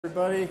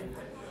Everybody,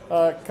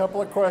 a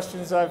couple of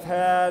questions I've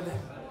had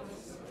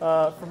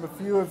from a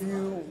few of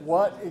you.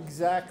 What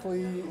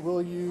exactly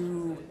will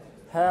you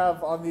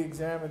have on the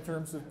exam in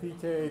terms of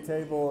pKa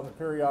table and the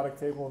periodic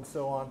table and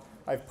so on?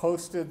 I've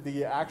posted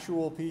the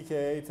actual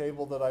pKa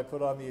table that I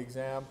put on the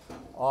exam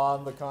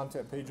on the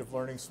content page of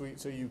Learning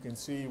Suite so you can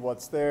see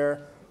what's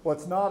there.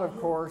 What's not, of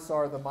course,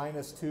 are the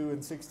 -2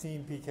 and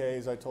 16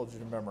 pKas I told you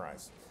to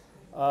memorize.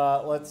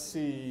 Let's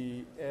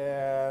see,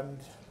 and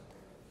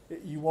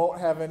you won't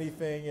have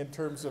anything in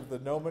terms of the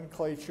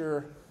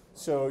nomenclature,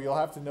 so you'll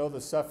have to know the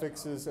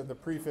suffixes and the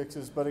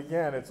prefixes, but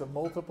again, it's a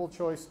multiple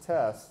choice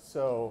test,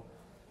 so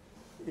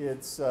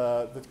it's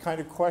the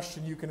kind of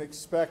question you can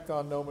expect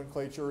on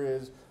nomenclature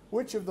is,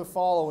 which of the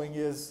following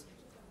is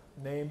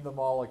name the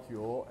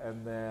molecule,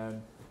 and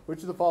then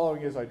which of the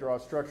following is I draw a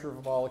structure of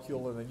a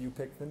molecule and then you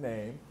pick the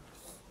name,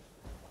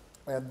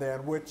 and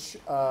then let's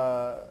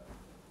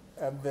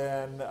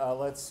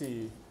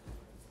see,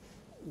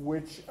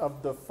 which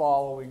of the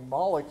following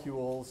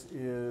molecules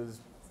is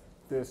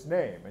this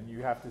name? And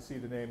you have to see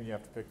the name and you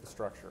have to pick the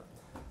structure.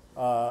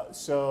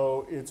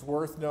 So it's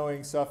worth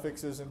knowing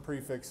suffixes and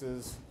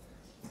prefixes.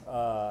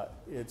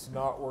 It's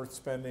not worth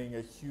spending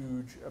a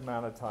huge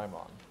amount of time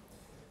on.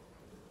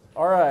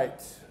 All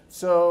right,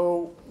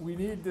 so we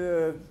need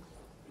to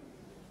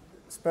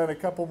spend a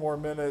couple more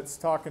minutes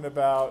talking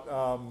about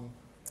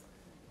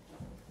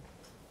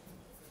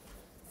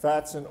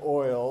fats and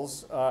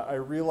oils. I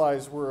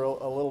realize we're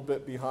a little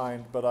bit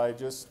behind, but I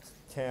just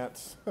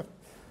can't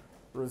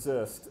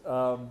resist.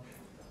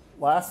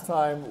 Last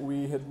time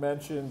we had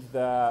mentioned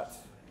that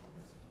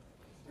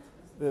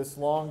this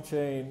long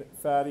chain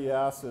fatty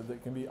acid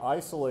that can be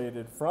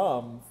isolated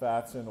from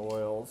fats and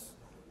oils,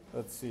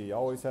 let's see,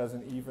 always has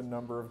an even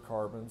number of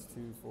carbons,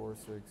 2, 4,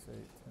 6, 8,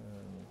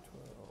 10,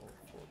 12,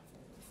 14,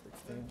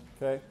 16,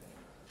 okay?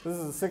 This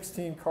is a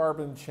 16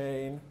 carbon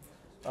chain.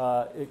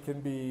 It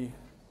can be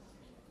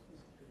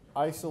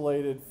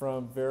isolated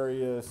from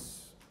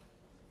various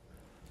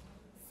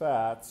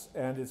fats,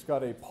 and it's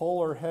got a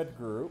polar head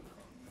group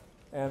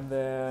and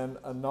then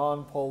a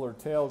non-polar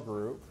tail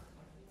group.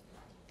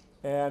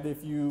 And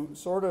if you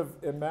sort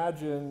of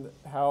imagine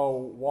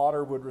how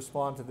water would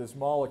respond to this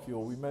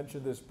molecule, we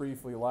mentioned this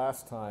briefly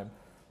last time,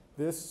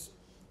 the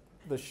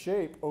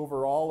shape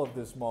overall of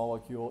this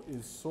molecule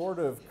is sort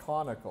of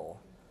conical.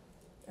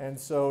 And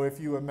so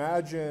if you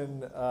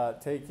imagine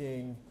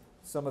taking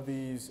some of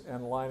these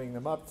and lining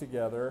them up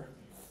together.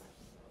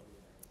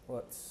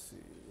 Let's see.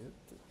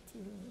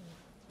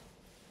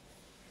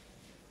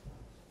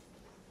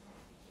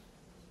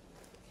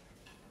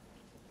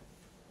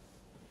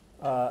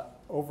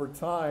 Over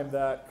time,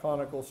 that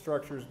conical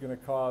structure is going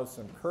to cause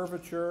some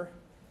curvature,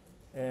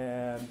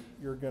 and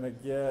you're going to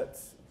get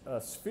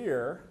a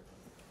sphere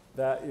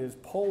that is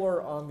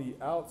polar on the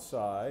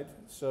outside.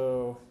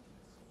 So,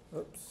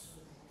 oops,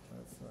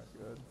 that's not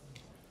good.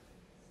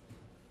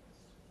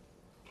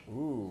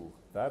 Ooh,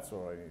 that's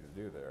what I need to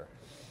do there.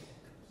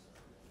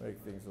 Make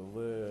things a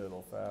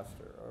little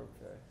faster.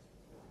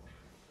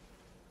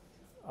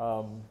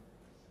 Okay.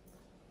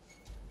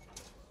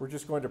 We're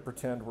just going to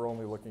pretend we're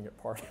only looking at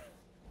part.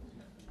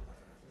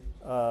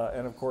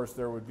 And of course,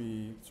 there would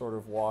be sort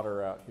of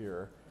water out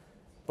here.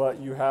 But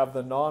you have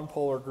the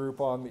nonpolar group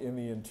in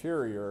the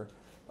interior,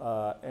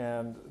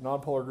 and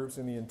nonpolar groups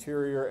in the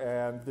interior,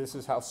 and this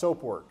is how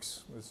soap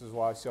works. This is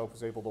why soap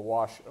is able to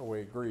wash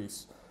away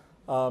grease.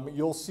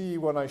 You'll see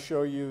when I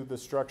show you the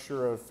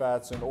structure of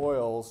fats and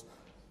oils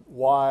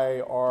why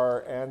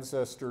our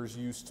ancestors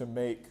used to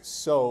make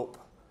soap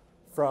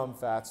from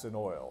fats and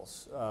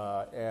oils.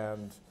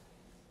 And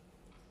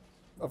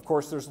of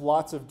course, there's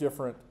lots of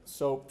different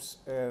soaps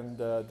and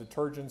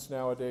detergents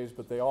nowadays,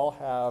 but they all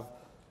have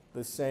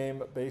the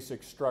same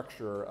basic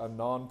structure, a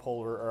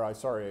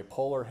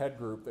polar head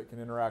group that can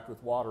interact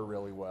with water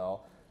really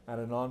well, and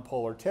a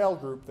nonpolar tail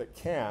group that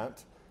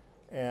can't.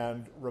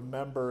 And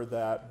remember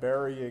that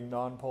burying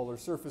nonpolar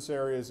surface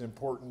area is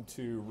important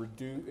to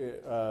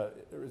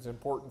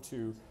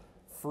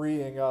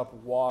freeing up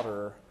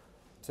water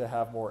to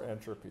have more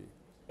entropy.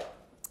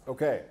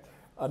 Okay,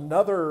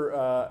 another,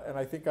 and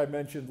I think I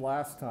mentioned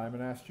last time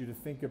and asked you to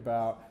think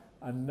about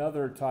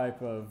another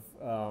type of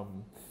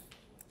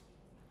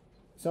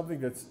something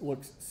that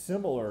looks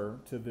similar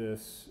to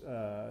this,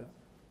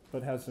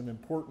 but has some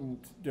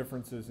important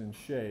differences in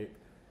shape.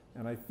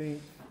 And I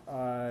think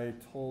I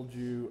told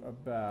you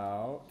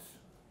about,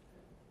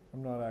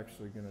 I'm not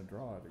actually going to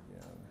draw it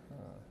again.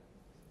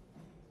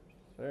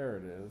 There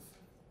it is.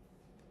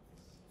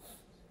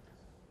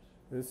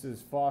 This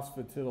is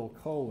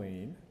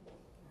phosphatidylcholine.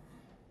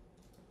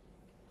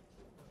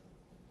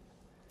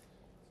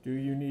 Do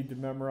you need to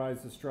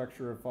memorize the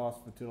structure of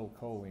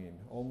phosphatidylcholine?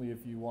 Only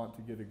if you want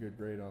to get a good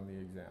grade on the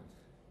exam.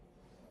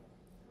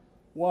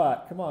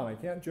 What? Come on, I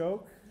can't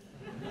joke.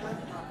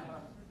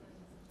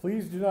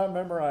 Please do not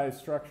memorize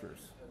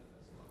structures.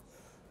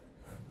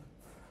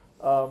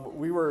 I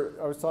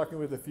was talking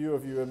with a few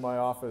of you in my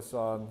office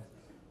on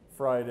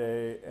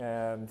Friday,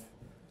 and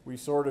we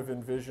sort of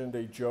envisioned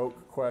a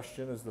joke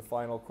question as the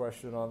final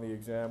question on the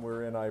exam,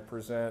 wherein I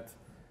present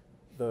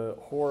the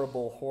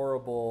horrible,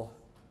 horrible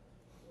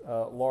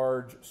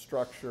large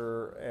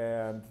structure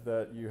and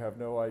that you have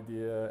no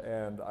idea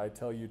and I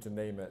tell you to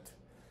name it.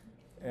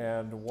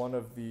 And one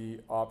of the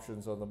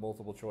options on the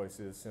multiple choice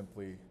is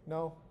simply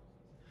no.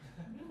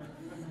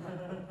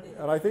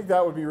 And I think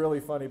that would be really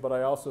funny, but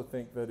I also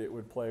think that it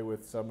would play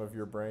with some of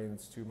your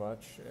brains too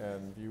much,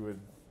 and you would,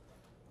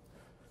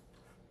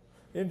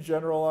 in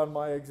general on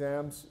my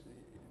exams,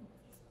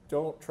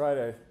 don't try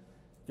to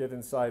get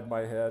inside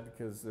my head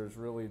because there's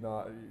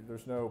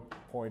no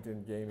point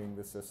in gaming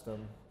the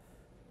system.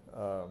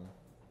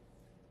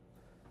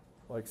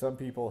 Like some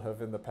people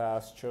have in the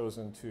past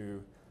chosen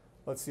to,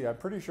 let's see, I'm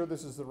pretty sure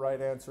this is the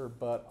right answer,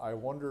 but I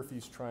wonder if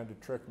he's trying to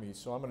trick me,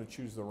 so I'm going to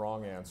choose the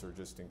wrong answer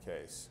just in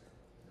case.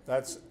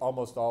 That's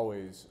almost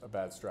always a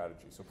bad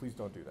strategy, so please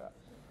don't do that.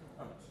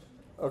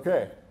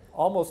 Okay,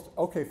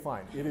 okay,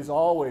 fine. It is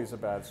always a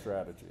bad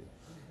strategy.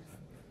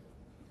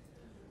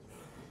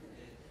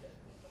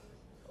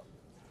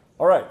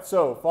 All right,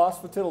 so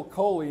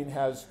phosphatidylcholine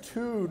has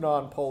two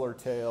nonpolar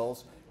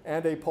tails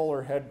and a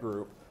polar head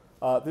group.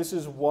 This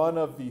is one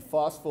of the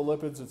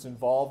phospholipids that's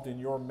involved in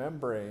your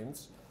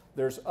membranes.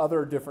 There's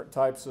other different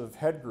types of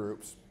head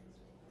groups.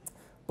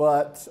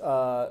 But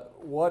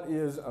what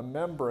is a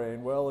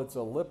membrane? Well, it's a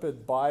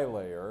lipid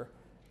bilayer.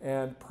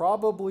 And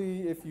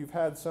probably if you've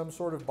had some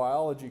sort of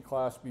biology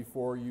class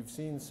before, you've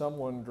seen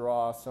someone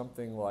draw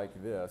something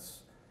like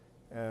this.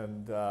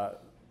 And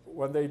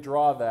when they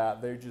draw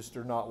that, they just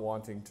are not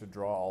wanting to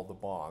draw all the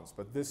bonds.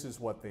 But this is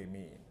what they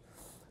mean.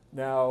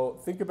 Now,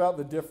 think about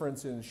the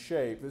difference in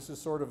shape. This is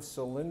sort of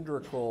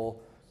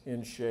cylindrical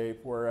in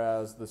shape,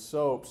 whereas the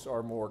soaps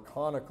are more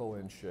conical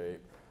in shape.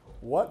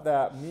 What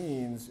that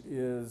means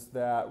is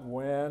that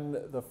when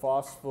the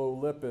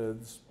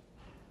phospholipids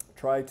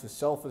try to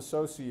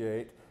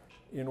self-associate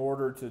in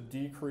order to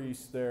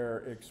decrease their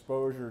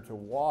exposure to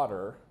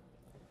water,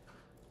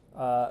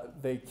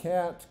 they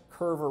can't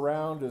curve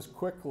around as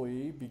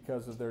quickly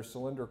because of their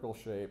cylindrical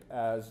shape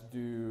as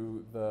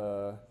do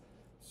the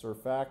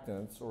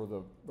surfactants or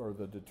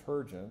the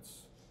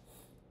detergents.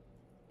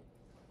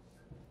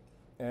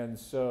 And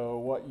so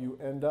what you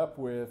end up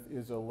with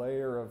is a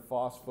layer of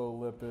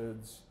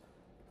phospholipids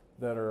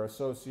that are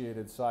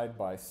associated side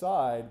by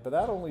side, but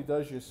that only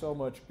does you so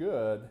much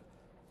good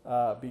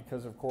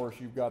because, of course,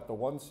 you've got the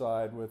one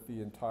side with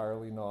the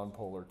entirely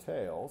nonpolar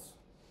tails.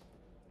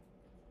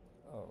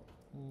 Oh.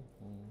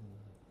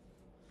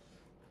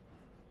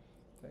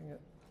 Dang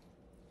it.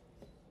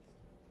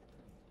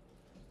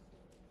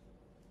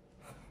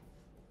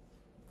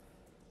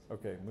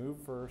 Okay, move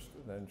first,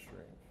 then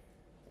shrink.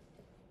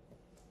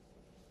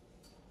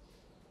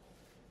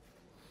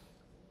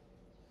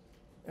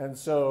 And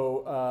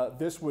so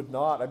this would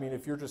not, I mean,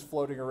 if you're just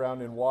floating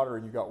around in water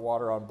and you've got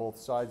water on both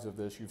sides of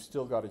this, you've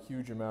still got a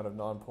huge amount of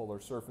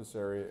nonpolar surface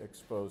area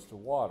exposed to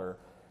water.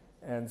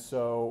 And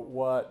so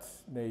what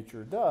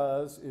nature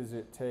does is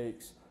it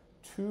takes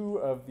two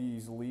of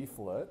these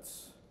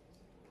leaflets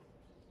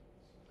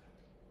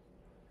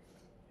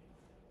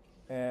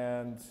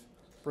and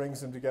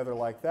brings them together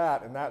like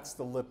that, and that's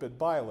the lipid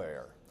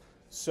bilayer.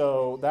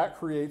 So that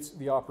creates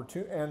the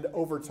opportunity, and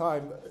over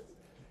time,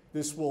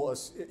 this will,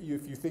 if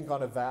you think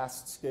on a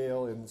vast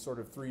scale in sort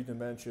of 3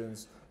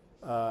 dimensions,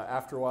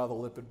 after a while the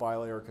lipid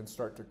bilayer can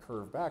start to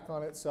curve back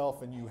on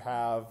itself, and you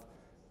have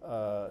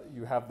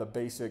the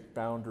basic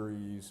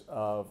boundaries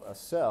of a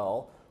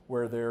cell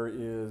where there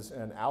is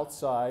an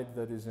outside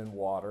that is in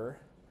water,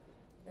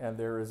 and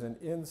there is an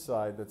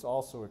inside that's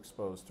also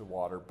exposed to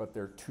water, but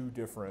they're two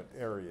different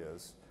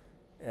areas.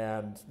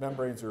 And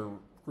membranes are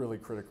really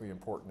critically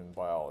important in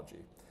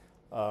biology.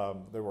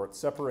 They're what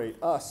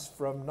separate us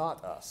from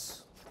not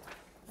us.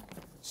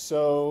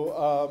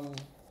 So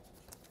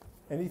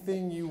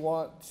anything you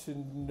want to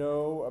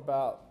know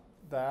about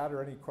that,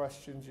 or any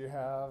questions you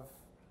have?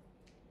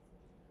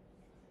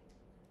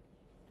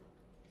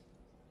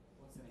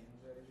 What's the name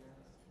of it again?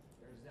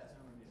 Or is that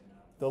something we need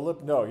to know?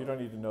 No, you don't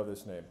need to know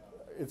this name.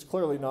 It's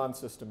clearly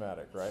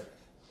non-systematic, right?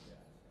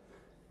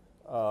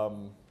 Yeah.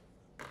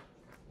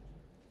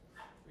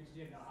 We just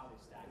didn't know how they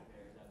stack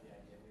there. Is that the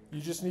idea?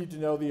 You just need to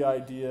know the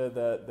idea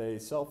that they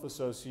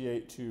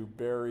self-associate to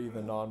bury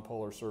the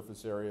nonpolar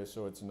surface area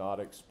so it's not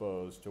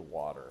exposed to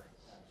water.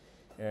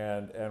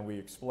 And we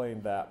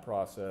explained that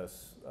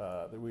process,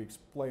 we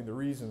explained the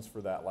reasons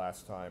for that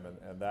last time,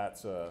 and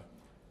that's a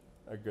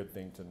good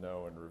thing to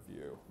know and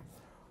review.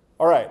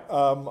 All right,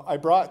 I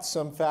brought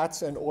some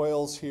fats and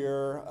oils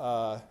here.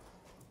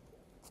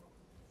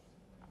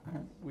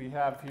 We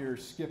have here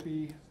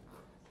Skippy,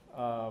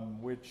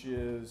 which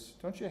is,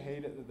 don't you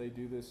hate it that they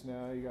do this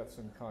now? You got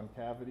some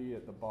concavity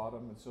at the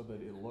bottom, and so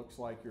that it looks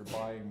like you're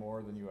buying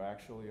more than you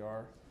actually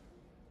are.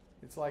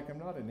 It's like, I'm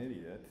not an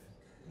idiot,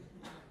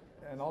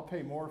 and I'll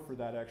pay more for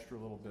that extra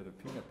little bit of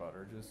peanut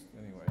butter, just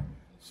anyway.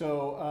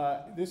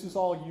 So this is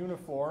all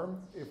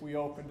uniform. If we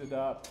opened it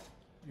up,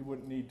 you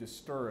wouldn't need to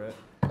stir it.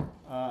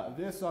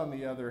 This, on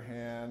the other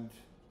hand,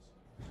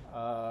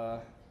 I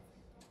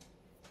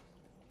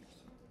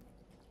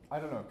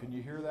don't know, can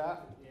you hear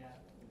that? Yeah.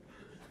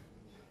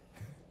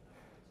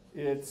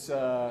 It's,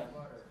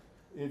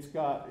 It's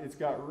got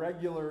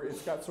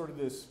sort of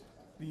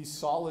these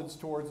solids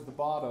towards the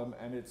bottom,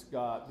 and it's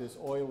got this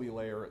oily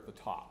layer at the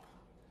top.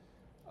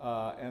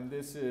 And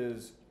this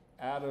is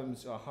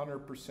Adam's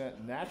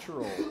 100%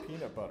 natural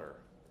peanut butter.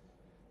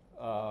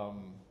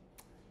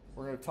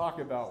 We're going to talk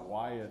about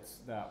why it's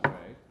that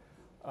way.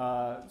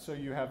 So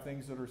you have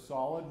things that are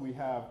solid. We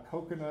have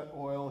coconut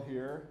oil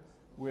here,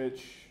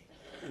 which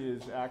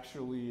is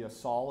actually a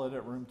solid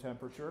at room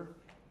temperature.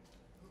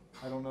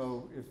 I don't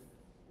know if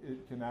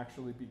it can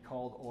actually be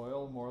called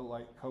oil, more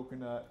like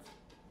coconut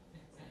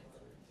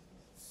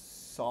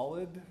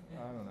solid.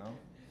 I don't know.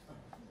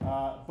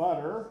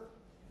 Butter,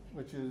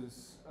 which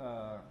is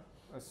a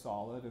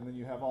solid, and then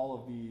you have all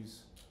of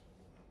these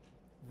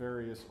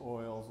various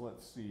oils.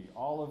 Let's see,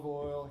 olive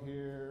oil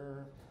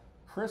here,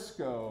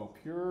 Crisco,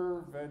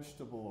 pure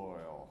vegetable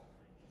oil.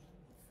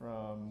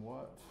 From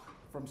what?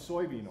 From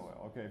soybean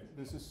oil. Okay,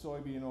 this is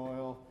soybean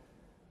oil.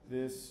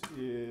 This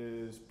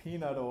is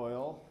peanut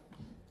oil.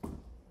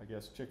 I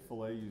guess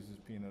Chick-fil-A uses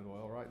peanut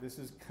oil, right? This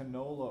is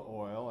canola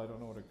oil. I don't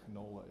know what a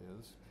canola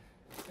is.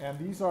 And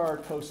these are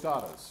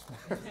tostadas,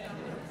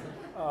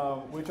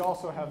 which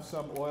also have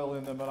some oil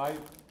in them. And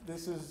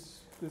this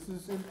is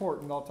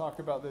important. I'll talk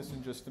about this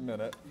in just a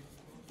minute.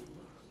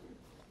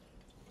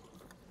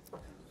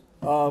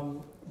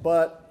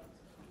 But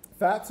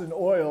fats and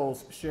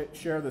oils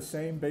share the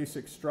same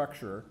basic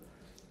structure.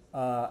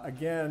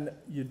 Again,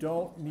 you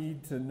don't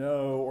need to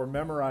know or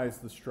memorize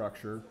the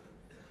structure,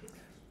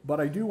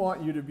 but I do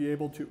want you to be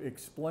able to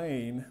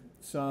explain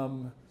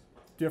some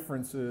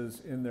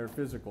differences in their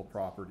physical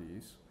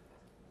properties.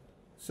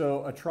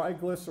 So a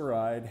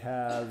triglyceride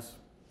has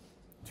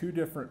two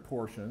different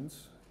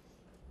portions.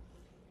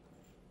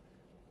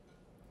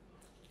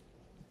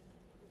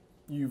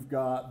 You've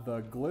got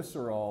the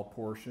glycerol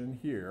portion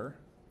here.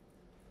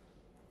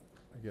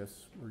 I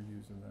guess we're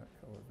using that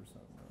color for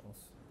something else.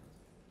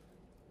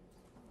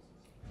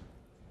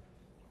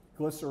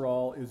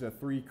 Glycerol is a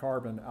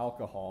 3-carbon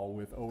alcohol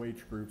with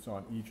OH groups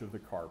on each of the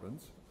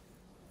carbons.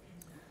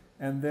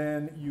 And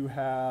then you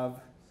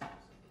have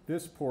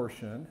this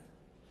portion,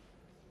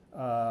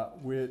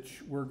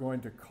 which we're going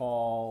to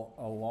call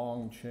a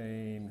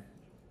long-chain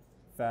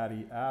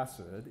fatty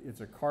acid. It's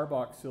a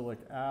carboxylic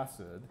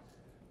acid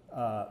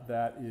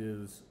that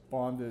is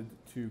bonded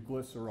to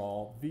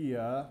glycerol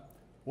via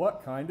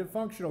what kind of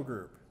functional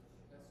group?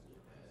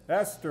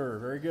 Ester,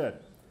 very good.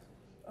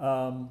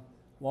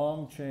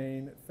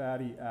 Long-chain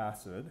fatty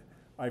acid.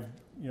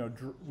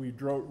 We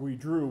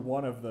drew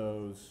one of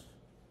those.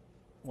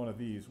 One of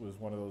these was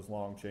one of those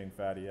long-chain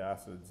fatty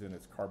acids in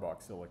its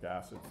carboxylic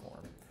acid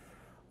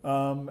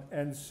form.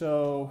 And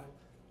so,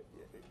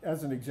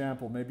 as an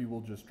example, maybe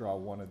we'll just draw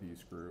one of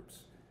these groups.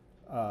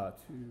 2, 4,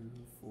 6,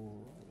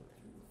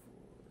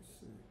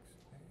 8,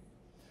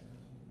 10,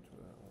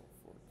 12,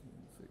 14,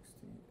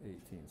 16,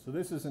 18. So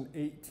this is an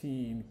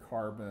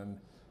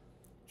 18-carbon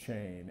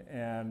chain.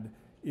 And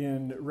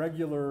in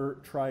regular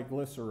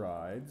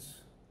triglycerides,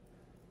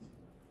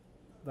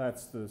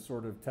 that's the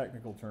sort of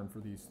technical term for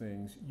these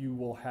things, you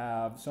will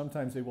have,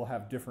 sometimes they will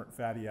have different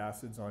fatty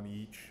acids on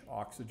each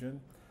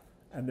oxygen,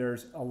 and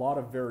there's a lot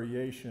of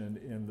variation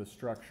in the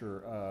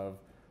structure of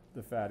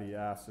the fatty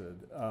acid.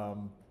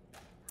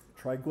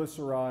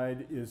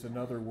 Triglyceride is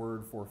another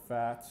word for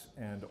fats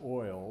and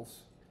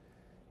oils,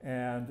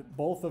 and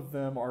both of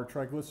them are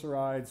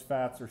triglycerides.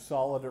 Fats are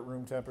solid at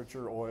room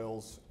temperature,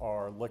 oils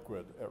are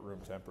liquid at room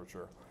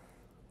temperature.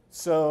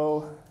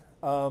 So,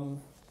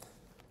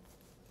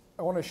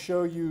 I want to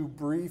show you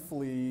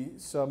briefly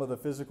some of the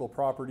physical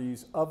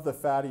properties of the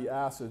fatty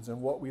acids, and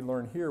what we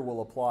learn here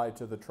will apply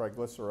to the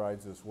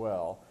triglycerides as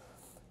well.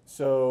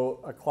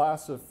 So a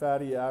class of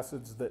fatty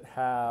acids that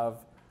have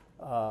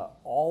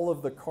all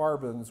of the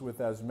carbons with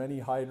as many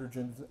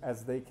hydrogens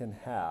as they can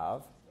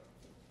have.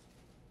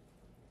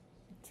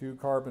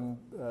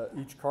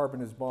 Each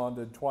carbon is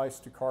bonded twice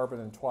to carbon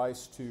and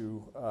twice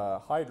to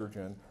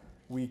hydrogen.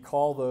 We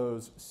call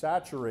those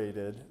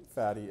saturated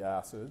fatty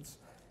acids.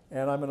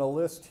 And I'm going to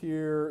list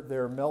here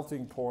their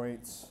melting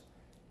points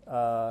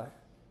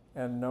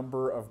and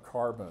number of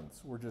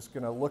carbons. We're just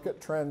going to look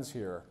at trends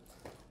here.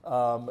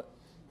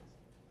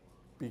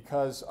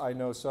 Because I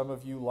know some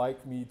of you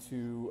like me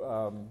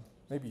to,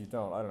 maybe you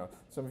don't, I don't know.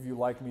 Some of you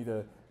like me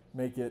to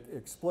make it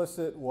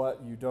explicit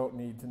what you don't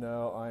need to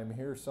know. I'm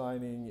here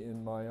signing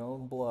in my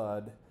own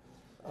blood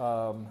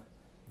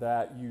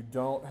that you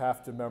don't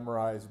have to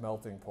memorize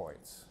melting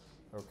points,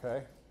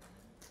 okay?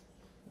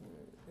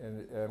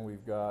 And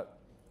we've got,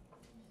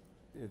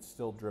 it's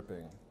still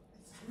dripping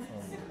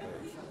on the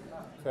page.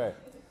 Okay.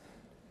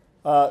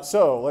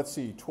 So let's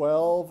see,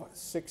 12,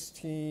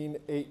 16,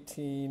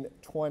 18,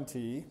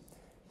 20,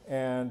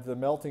 and the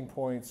melting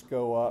points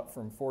go up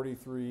from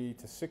 43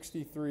 to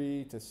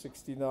 63 to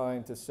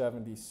 69 to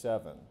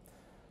 77.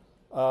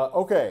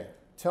 Okay,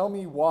 tell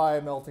me why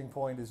melting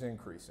point is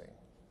increasing.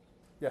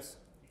 Yes?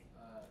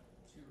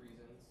 Two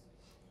reasons.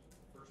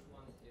 First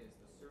one is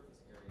the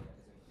surface area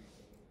is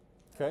increasing.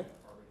 Okay.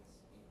 Carbons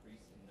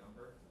increase in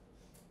number.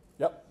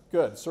 Yep,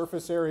 good.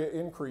 Surface area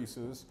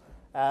increases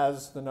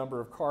as the number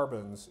of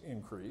carbons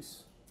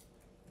increase.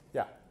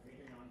 Yeah?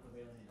 Greater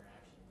non-covalent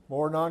interaction.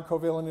 More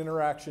non-covalent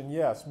interaction,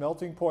 yes.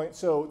 Melting point.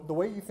 So the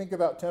way you think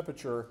about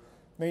temperature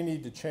may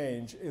need to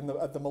change.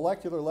 At the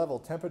molecular level,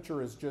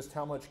 temperature is just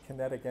how much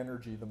kinetic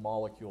energy the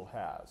molecule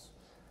has.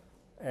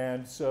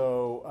 And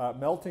so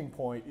melting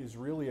point is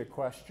really a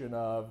question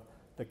of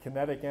the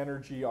kinetic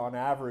energy on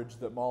average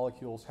that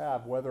molecules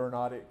have, whether or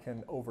not it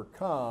can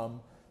overcome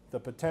the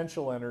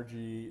potential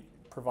energy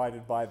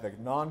provided by the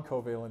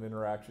non-covalent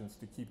interactions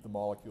to keep the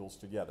molecules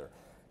together.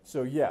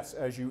 So yes,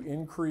 as you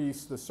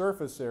increase the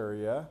surface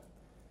area,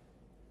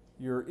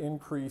 you're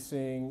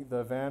increasing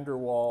the van der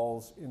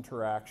Waals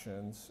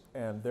interactions,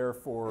 and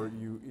therefore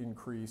you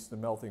increase the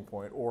melting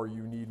point, or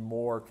you need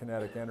more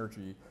kinetic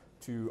energy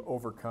to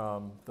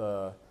overcome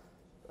the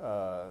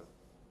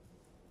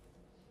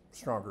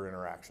stronger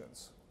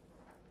interactions.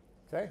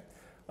 Okay,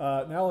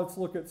 now let's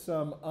look at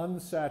some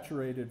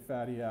unsaturated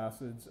fatty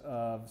acids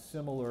of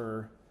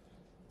similar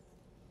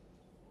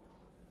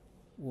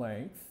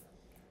length.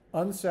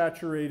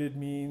 Unsaturated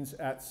means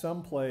at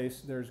some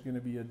place there's going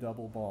to be a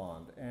double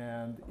bond,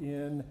 and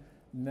in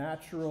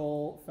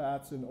natural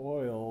fats and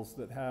oils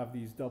that have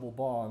these double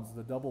bonds,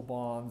 the double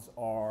bonds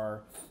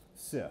are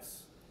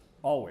cis,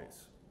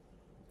 always.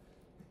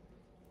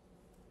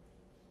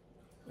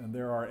 And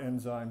there are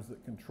enzymes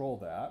that control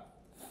that.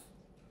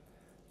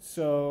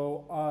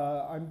 So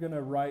I'm going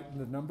to write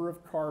the number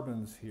of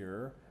carbons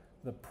here,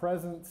 the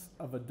presence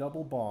of a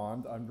double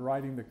bond. I'm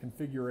writing the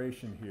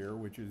configuration here,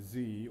 which is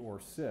Z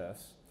or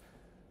cis.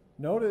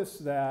 Notice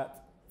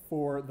that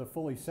for the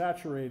fully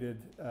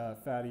saturated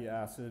fatty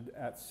acid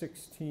at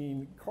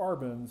 16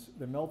 carbons,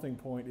 the melting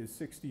point is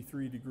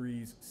 63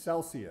 degrees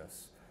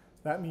Celsius.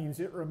 That means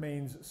it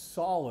remains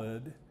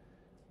solid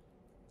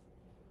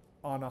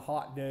on a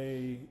hot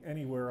day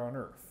anywhere on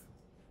Earth.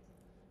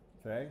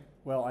 Okay?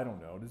 Well, I don't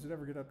know. Does it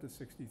ever get up to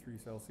 63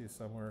 Celsius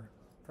somewhere?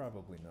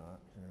 Probably not.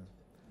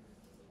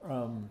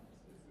 Yeah.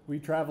 We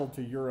traveled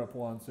to Europe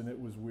once, and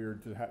it was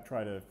weird to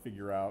try to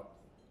figure out.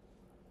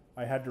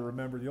 I had to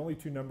remember the only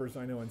two numbers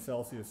I know in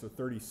Celsius are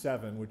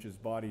 37, which is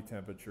body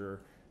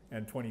temperature,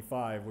 and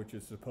 25, which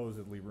is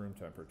supposedly room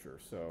temperature.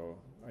 So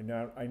I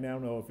now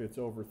know if it's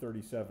over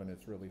 37,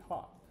 it's really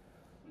hot.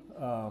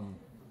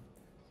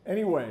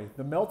 Anyway,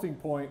 the melting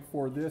point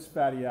for this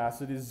fatty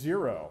acid is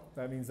 0.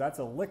 That means that's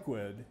a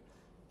liquid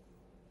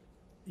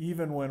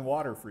even when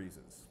water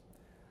freezes.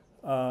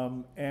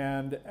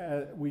 And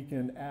we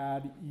can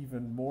add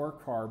even more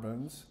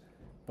carbons,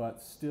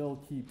 but still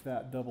keep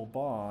that double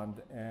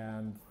bond,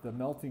 and the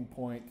melting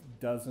point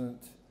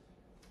doesn't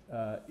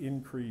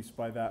increase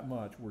by that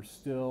much. We're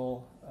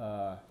still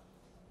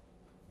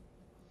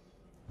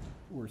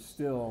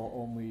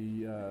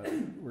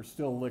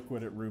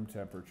liquid at room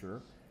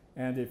temperature.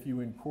 And if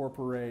you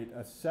incorporate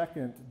a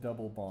second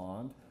double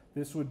bond,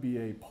 this would be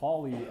a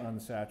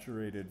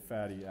polyunsaturated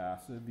fatty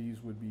acid.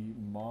 These would be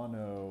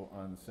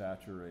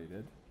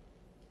monounsaturated.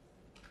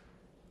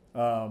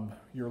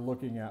 You're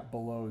looking at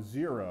below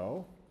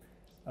 0,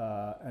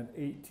 an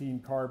 18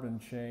 carbon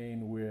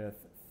chain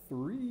with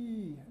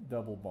 3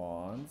 double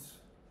bonds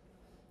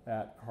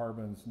at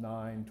carbons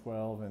 9,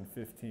 12, and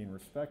 15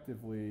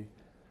 respectively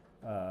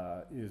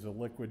is a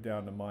liquid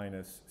down to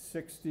minus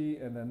 60.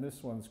 And then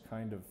this one's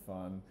kind of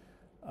fun.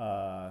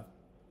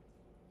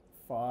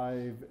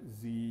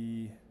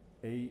 5Z,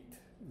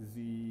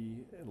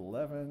 8Z,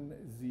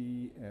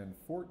 11Z, and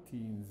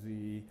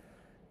 14Z.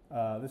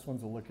 This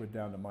one's a liquid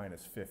down to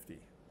minus 50.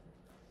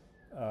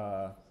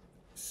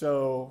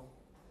 So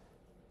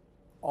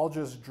I'll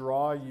just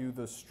draw you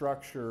the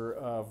structure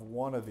of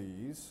one of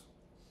these.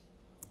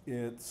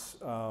 It's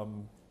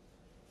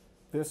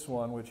this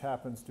one, which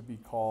happens to be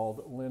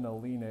called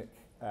linolenic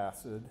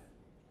acid.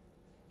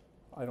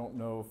 I don't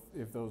know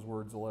if those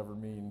words will ever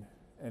mean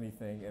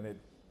anything, and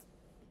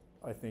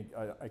I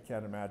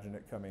can't imagine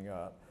it coming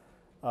up.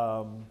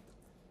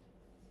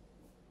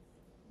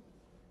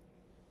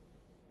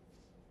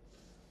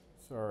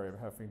 Sorry, I'm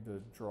having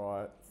to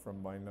draw it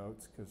from my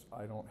notes because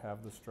I don't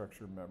have the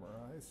structure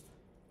memorized.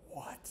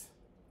 What?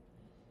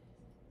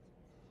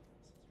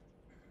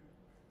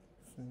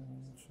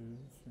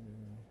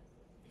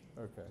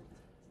 Okay.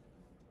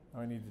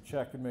 I need to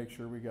check and make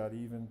sure we got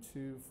even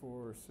 2,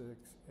 4, 6,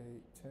 8,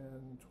 10,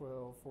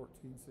 12,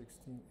 14,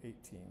 16,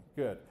 18.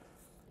 Good.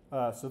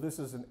 So this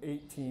is an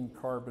 18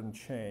 carbon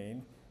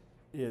chain.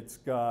 It's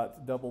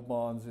got double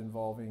bonds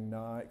involving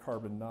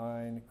carbon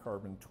 9,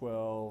 carbon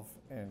 12,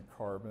 and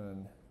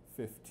carbon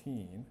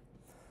 15.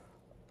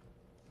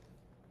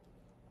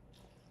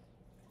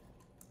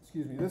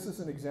 Excuse me, this is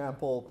an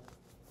example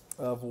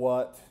of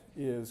what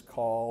is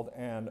called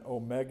an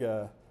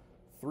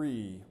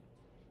omega-3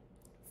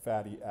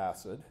 fatty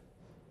acid.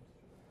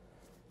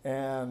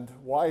 And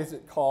why is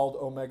it called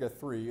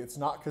omega-3? It's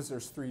not because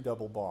there's 3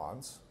 double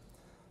bonds.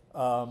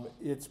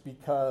 It's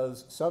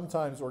because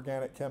sometimes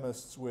organic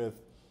chemists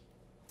with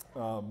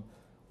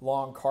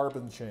long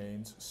carbon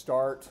chains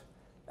start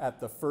at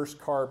the first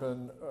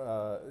carbon.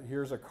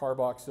 Here's a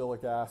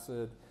carboxylic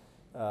acid,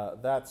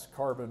 That's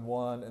carbon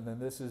 1, and then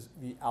this is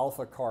the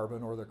alpha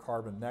carbon, or the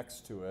carbon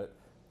next to it.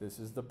 This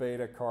is the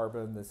beta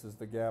carbon, this is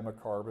the gamma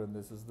carbon,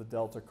 this is the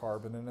delta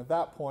carbon, and at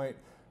that point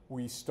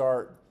we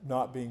start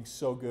not being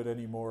so good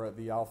anymore at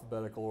the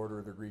alphabetical order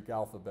of the Greek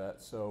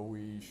alphabet, so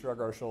we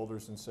shrug our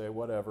shoulders and say,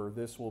 whatever,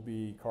 this will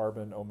be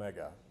carbon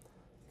omega,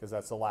 because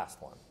that's the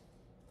last one.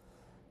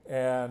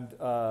 And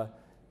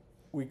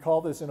we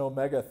call this an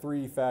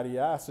omega-3 fatty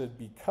acid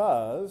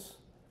because,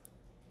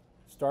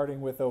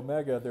 starting with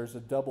omega, there's a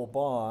double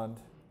bond,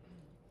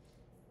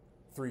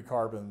 3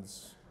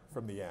 carbons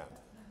from the end.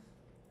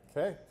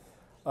 Okay?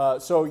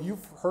 So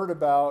you've heard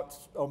about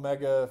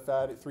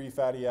omega-3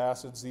 fatty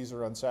acids. These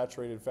are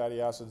unsaturated fatty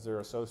acids. They're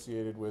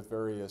associated with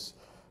various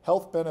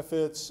health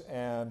benefits.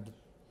 And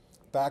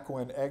back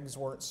when eggs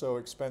weren't so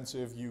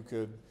expensive, you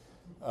could,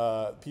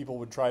 people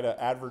would try to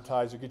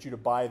advertise or get you to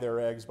buy their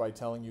eggs by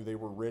telling you they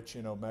were rich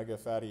in omega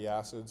fatty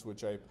acids,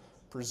 which I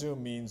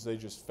presume means they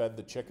just fed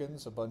the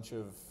chickens a bunch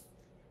of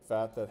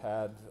fat that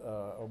had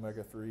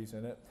omega-3s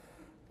in it.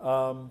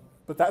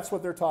 But that's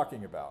what they're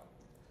talking about.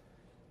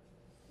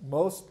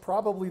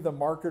 Probably the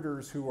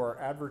marketers who are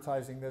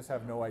advertising this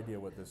have no idea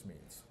what this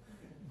means,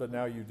 but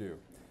now you do.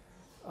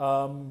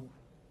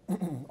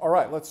 All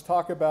right, let's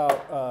talk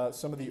about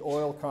some of the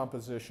oil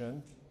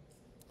composition.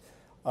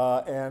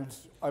 And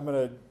I'm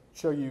going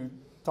to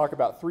talk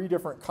about 3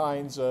 different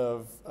kinds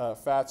of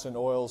fats and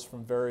oils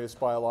from various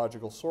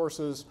biological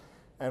sources,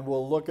 and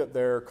we'll look at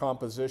their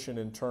composition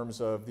in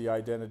terms of the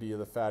identity of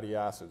the fatty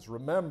acids.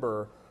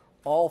 Remember,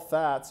 all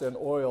fats and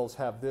oils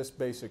have this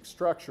basic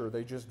structure.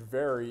 They just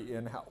vary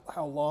in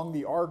how long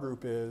the R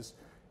group is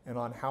and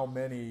on how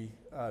many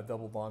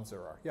double bonds there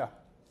are. Yeah?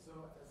 So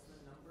as the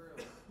number of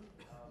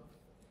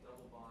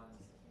double bonds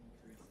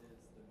increases,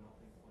 the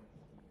melting point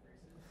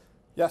decreases?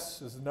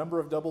 Yes, as the number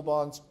of double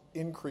bonds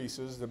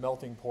increases, the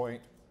melting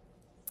point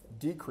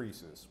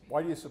decreases.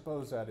 Why do you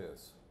suppose that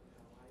is?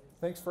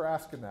 Thanks for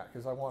asking that,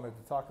 because I wanted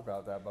to talk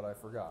about that, but I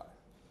forgot.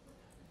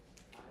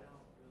 I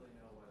don't really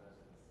know what that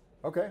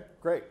is. Okay,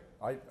 great.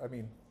 I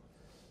mean,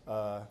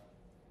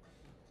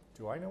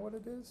 do I know what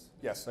it is?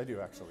 Yes, I do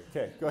actually.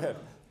 Okay, go ahead.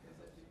 Is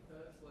it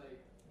because like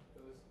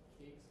those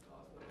cakes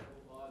cause the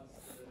double bonds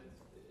that it's the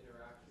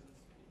interactions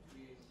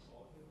between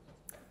molecules?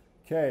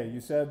 Okay,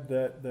 you said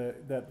that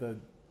the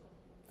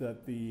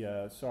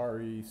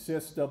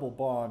cis double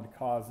bond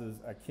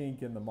causes a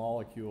kink in the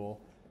molecule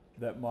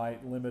that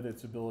might limit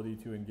its ability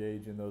to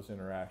engage in those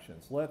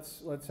interactions.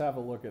 Let's have a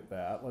look at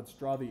that. Let's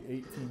draw the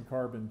 18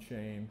 carbon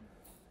chain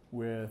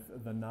with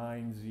the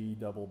 9Z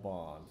double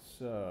bond.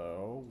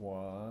 So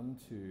 1,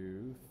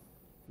 2,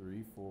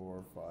 3,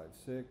 4, 5,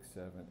 6,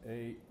 7,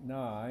 8,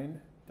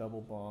 9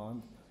 double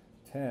bond,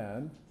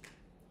 10,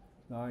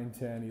 9,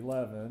 10,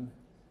 11.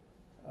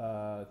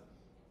 What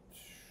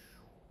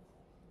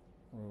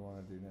do we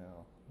want to do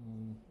now?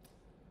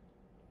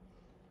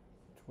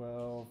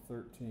 12,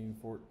 13,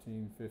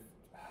 14, 15.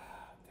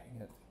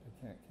 Dang it, I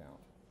can't count.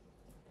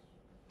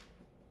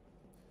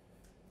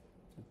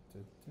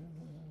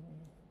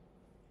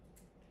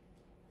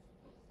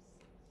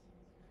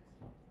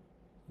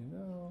 You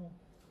know,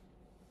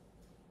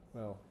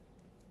 well,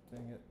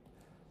 dang it.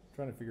 I'm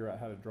trying to figure out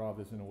how to draw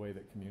this in a way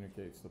that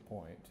communicates the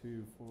point.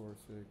 2, 4,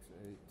 6, 8,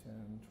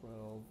 10,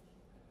 12,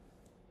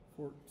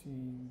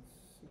 14,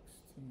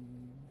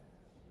 16,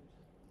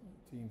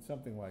 18,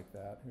 something like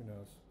that. Who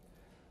knows?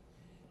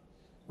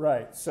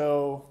 Right,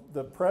 so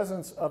the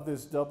presence of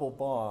this double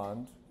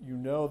bond, you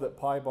know that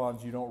pi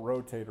bonds you don't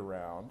rotate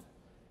around,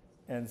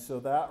 and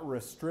so that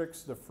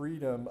restricts the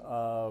freedom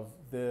of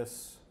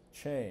this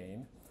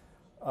chain.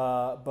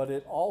 But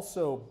it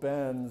also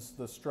bends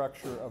the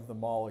structure of the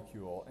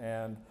molecule.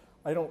 And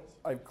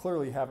I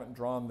clearly haven't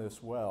drawn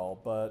this well,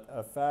 but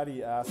a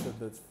fatty acid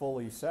that's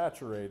fully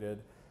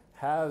saturated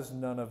has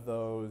none of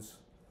those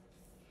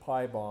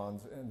pi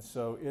bonds, and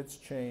so its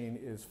chain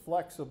is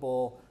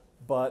flexible,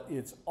 but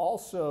it's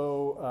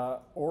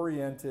also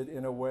oriented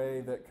in a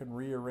way that can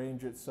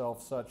rearrange itself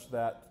such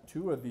that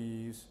 2 of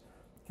these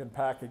can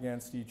pack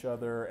against each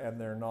other and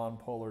their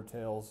nonpolar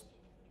tails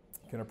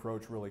can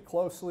approach really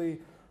closely.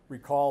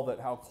 Recall that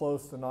how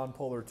close the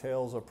nonpolar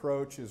tails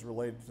approach is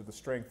related to the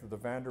strength of the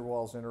van der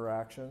Waals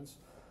interactions.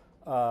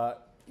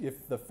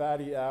 If the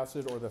fatty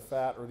acid or the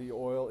fat or the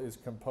oil is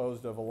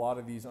composed of a lot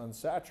of these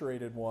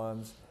unsaturated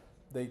ones,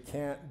 they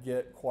can't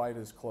get quite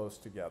as close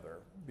together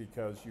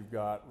because you've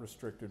got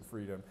restricted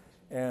freedom.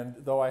 And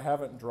though I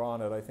haven't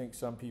drawn it, I think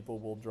some people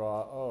will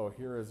draw, oh,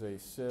 here is a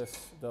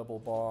cis double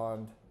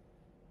bond.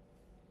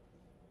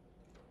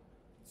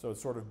 So it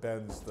sort of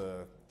bends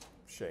the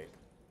shape.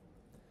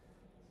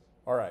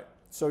 All right,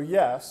 so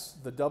yes,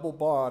 the double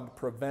bond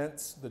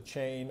prevents the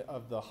chain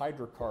of the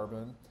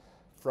hydrocarbon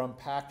from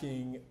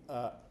packing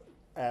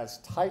as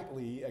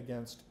tightly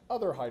against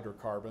other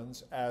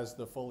hydrocarbons as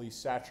the fully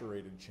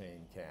saturated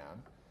chain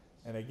can.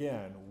 And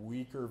again,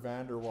 weaker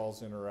van der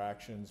Waals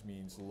interactions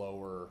means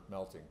lower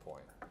melting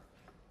point.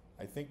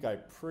 I think I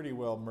pretty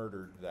well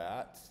murdered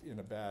that in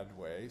a bad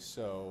way,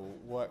 so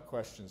what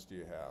questions do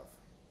you have?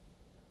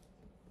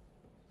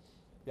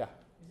 Yeah?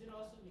 Is it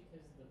also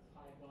because the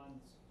pi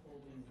bonds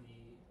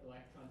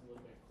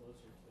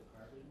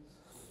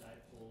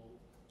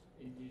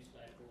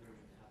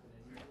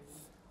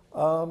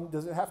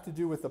Does it have to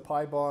do with the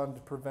pi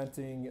bond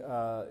preventing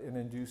an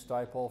induced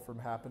dipole from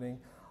happening?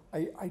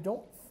 I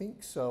don't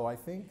think so. I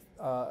think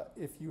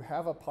if you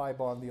have a pi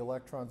bond, the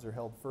electrons are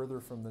held further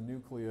from the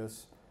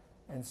nucleus,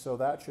 and so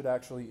that should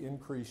actually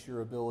increase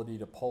your ability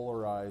to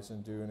polarize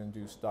and do an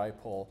induced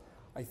dipole.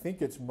 I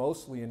think it's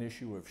mostly an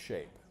issue of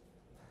shape.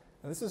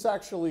 And this is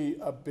actually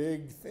a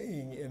big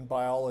thing in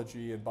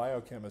biology and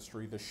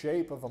biochemistry. The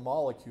shape of a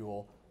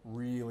molecule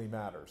really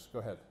matters. Go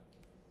ahead.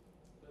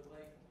 But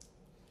like, if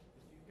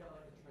you've got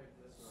like a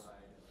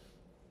triglyceride,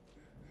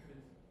 even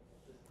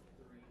the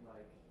three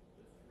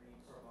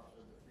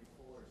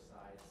polar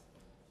sides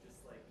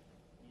just like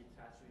be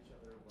attached to each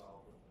other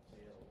while the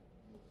tail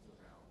moves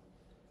around.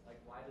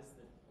 Like, why does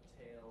the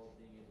tail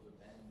being able to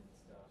bend and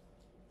stuff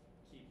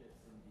keep it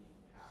from being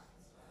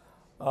packed?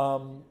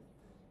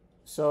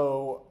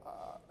 So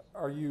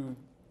are you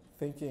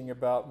thinking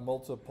about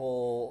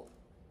multiple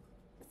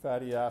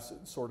fatty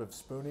acids sort of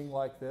spooning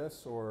like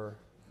this, or?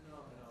 No.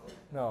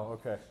 No,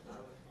 okay.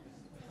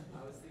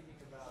 I was thinking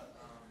about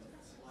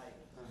like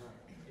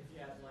if you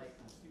had like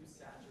two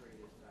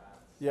saturated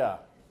fats Yeah, on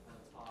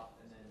the top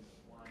and then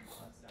one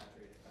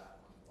unsaturated fat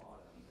on the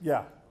bottom,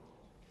 yeah.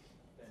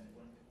 then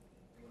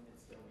wouldn't it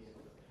still be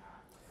able to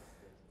pack?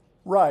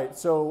 Right,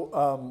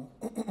 so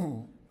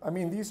I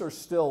mean, these are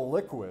still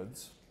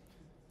liquids,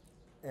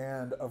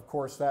 and of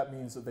course that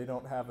means that they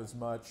don't have as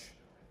much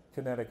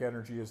kinetic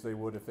energy as they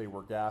would if they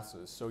were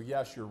gases. So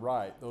yes, you're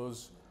right.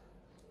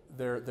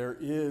 There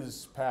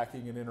is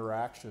packing and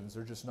interactions.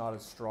 They're just not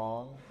as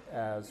strong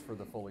as for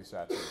the fully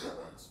saturated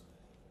ones,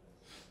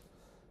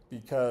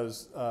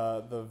 because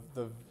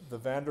the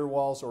van der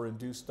Waals or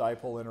induced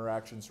dipole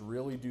interactions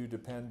really do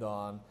depend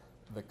on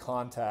the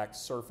contact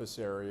surface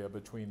area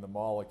between the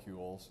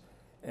molecules.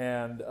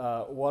 And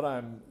what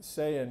I'm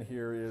saying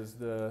here is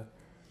the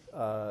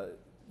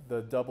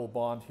double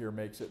bond here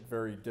makes it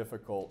very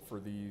difficult for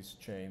these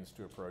chains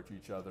to approach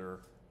each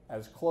other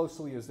as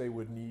closely as they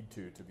would need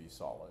to be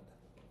solid.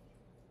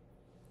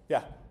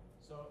 Yeah?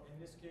 So in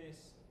this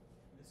case,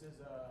 this is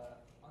a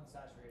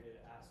unsaturated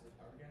acid.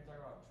 Are we going to talk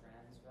about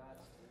trans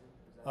fats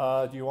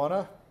too? Do you want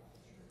to?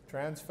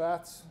 Trans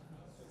fats?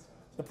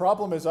 The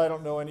problem is I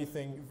don't know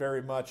anything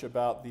very much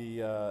about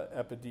the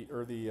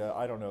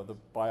I don't know, the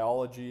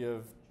biology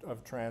of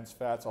trans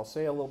fats. I'll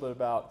say a little bit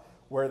about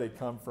where they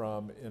come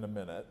from in a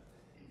minute,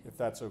 if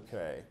that's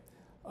okay.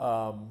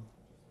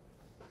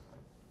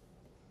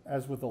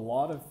 As with a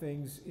lot of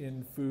things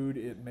in food,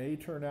 it may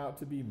turn out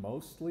to be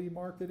mostly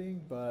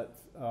marketing, but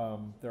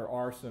there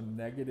are some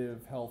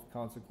negative health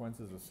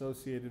consequences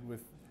associated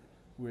with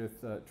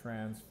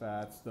trans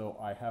fats, though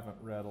I haven't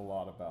read a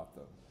lot about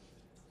them.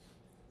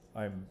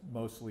 I'm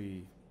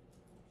mostly,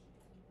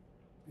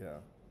 yeah.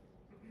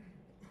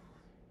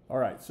 All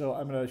right, so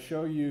I'm going to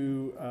show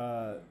you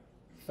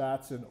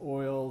fats and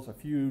oils, a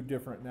few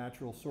different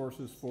natural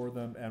sources for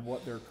them, and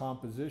what their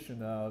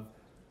composition of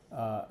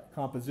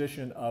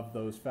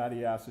those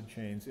fatty acid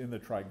chains in the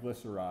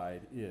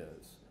triglyceride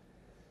is.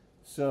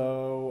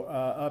 So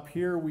up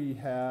here we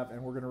have,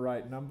 and we're going to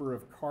write number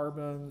of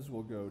carbons.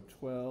 We'll go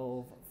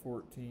 12,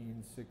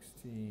 14,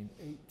 16,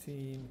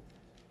 18.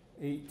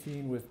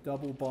 18 with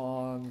double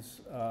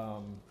bonds,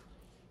 9Z,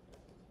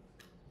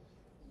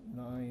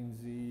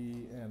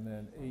 and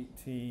then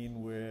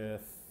 18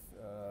 with,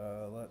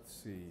 let's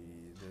see,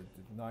 the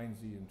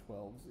 9Z and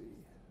 12Z.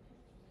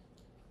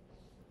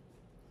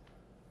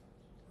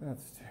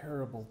 That's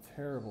terrible,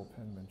 terrible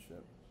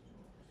penmanship.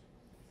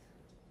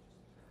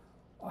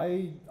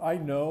 I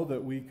know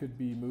that we could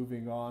be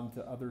moving on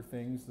to other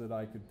things that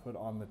I could put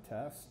on the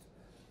test.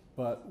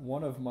 But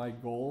one of my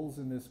goals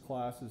in this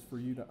class is for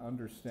you to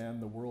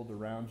understand the world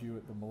around you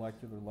at the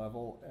molecular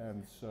level,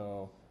 and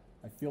so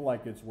I feel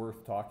like it's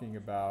worth talking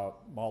about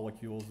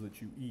molecules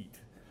that you eat.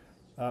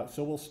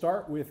 So we'll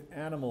start with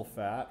animal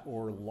fat,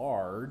 or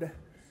lard.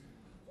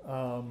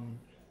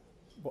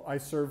 I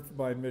served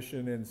my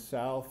mission in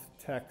South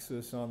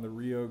Texas on the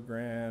Rio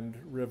Grande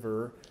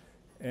River,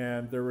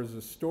 and there was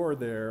a store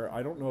there,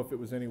 I don't know if it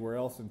was anywhere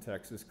else in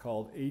Texas,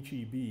 called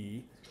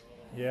H-E-B.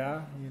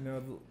 Yeah, you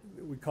know,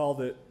 we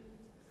called it,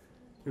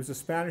 it was a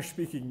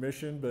Spanish-speaking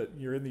mission, but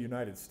you're in the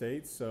United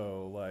States,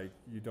 so like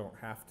you don't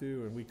have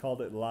to, and we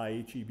called it La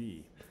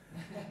H-E-B.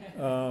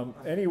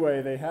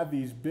 Anyway, they had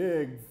these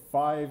big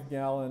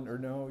 5-gallon, or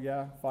no,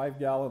 yeah,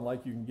 5-gallon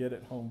like you can get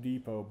at Home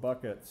Depot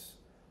buckets.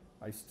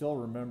 I still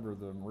remember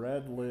them,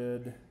 red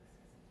lid,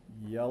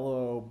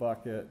 yellow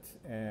bucket,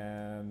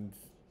 and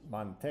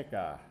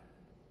manteca.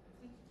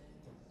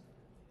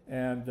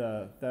 And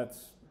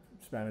that's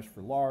Spanish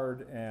for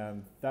lard,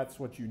 and that's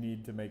what you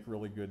need to make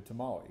really good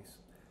tamales.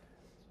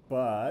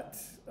 But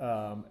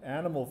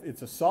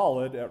it's a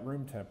solid at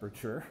room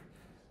temperature.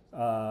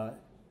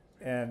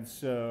 And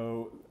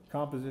so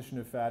composition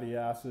of fatty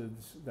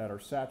acids that are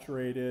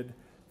saturated,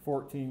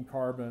 14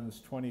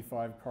 carbons,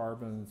 25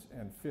 carbons,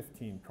 and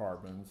 15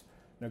 carbons.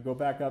 Now go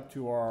back up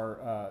to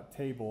our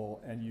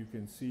table and you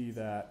can see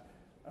that,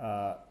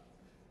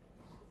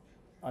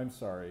 I'm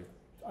sorry,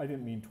 I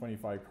didn't mean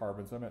 25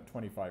 carbons, I meant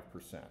 25%.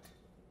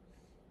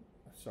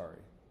 Sorry,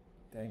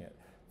 dang it.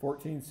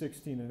 14,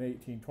 16, and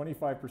 18,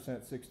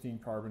 25% 16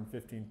 carbon,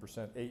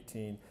 15%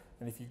 18.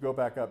 And if you go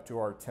back up to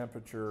our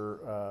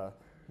temperature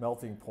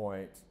melting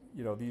point,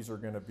 you know, these are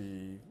going to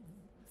be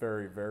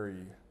very,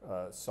 very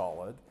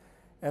solid.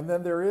 And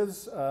then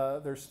there's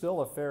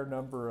still a fair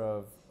number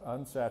of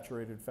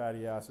unsaturated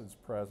fatty acids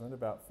present,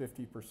 about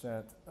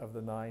 50% of the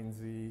 9Z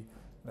and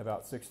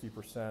about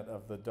 60%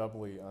 of the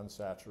doubly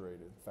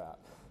unsaturated fat.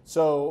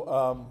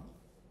 So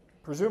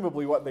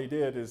presumably what they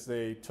did is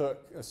they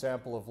took a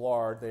sample of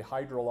lard, they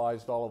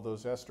hydrolyzed all of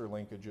those ester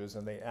linkages,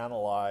 and they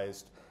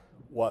analyzed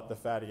what the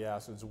fatty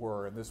acids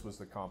were, and this was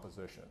the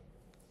composition.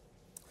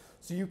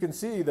 So you can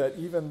see that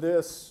even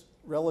this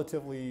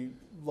relatively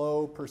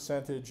low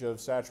percentage of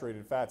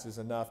saturated fats is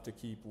enough to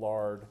keep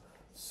lard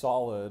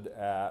solid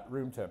at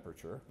room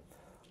temperature.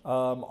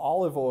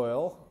 Olive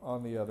oil,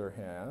 on the other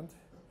hand,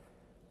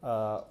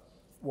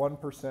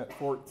 1%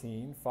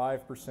 14,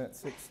 5%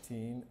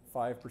 16,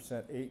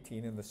 5%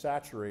 18 in the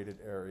saturated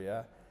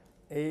area,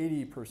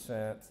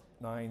 80%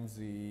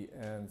 9Z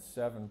and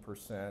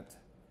 7%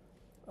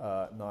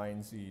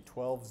 9Z,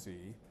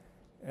 12Z.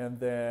 And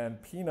then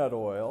peanut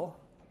oil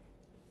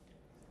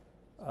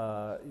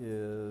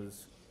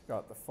is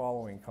got the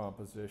following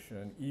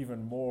composition,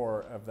 even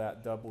more of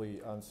that doubly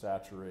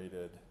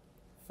unsaturated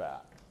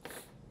fat.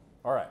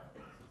 All right.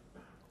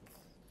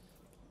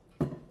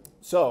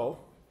 So,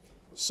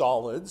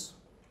 solids,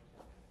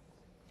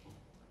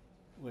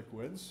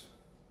 liquids,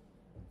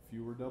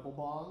 fewer double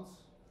bonds,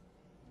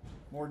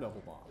 more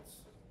double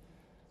bonds.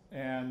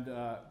 And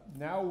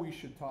now we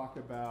should talk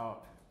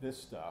about this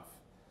stuff,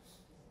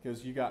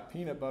 because you got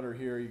peanut butter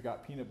here, you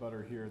got peanut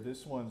butter here.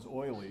 This one's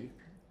oily,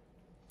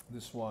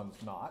 this one's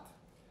not.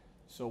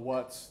 So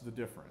what's the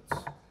difference?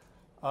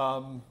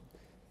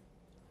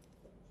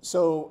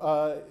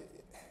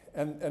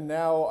 And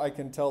now I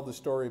can tell the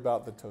story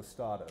about the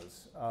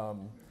tostadas.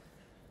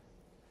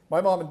 My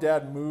mom and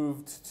dad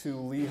moved to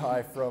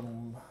Lehigh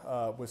from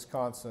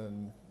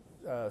Wisconsin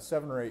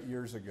 7 or 8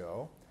 years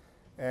ago.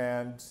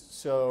 And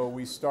so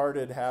we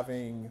started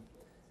having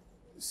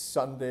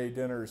Sunday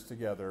dinners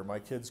together. My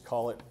kids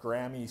call it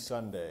Grammy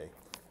Sunday.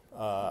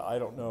 I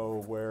don't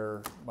know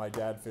where my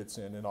dad fits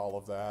in all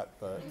of that,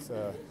 but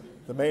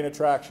the main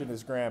attraction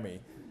is Grammy.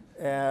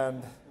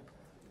 And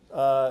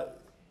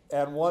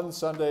one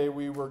Sunday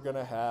we were going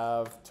to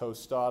have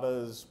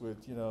tostadas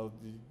with, you know,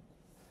 the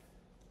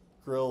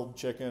grilled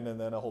chicken and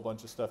then a whole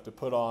bunch of stuff to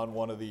put on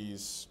one of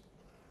these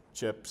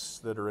chips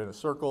that are in a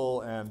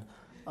circle. And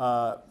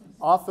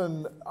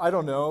often, I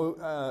don't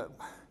know,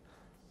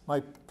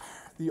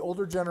 the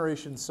older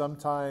generation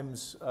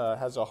sometimes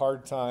has a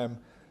hard time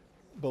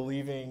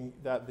believing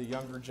that the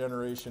younger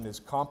generation is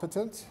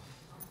competent.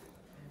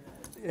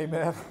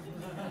 Amen.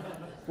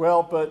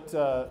 Well,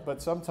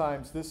 but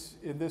sometimes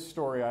in this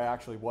story I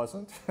actually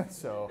wasn't,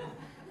 so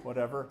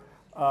whatever.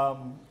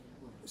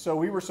 So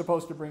we were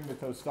supposed to bring the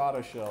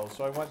tostada shells.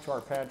 So I went to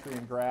our pantry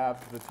and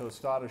grabbed the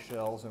tostada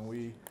shells, and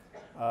we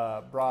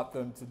brought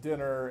them to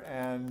dinner.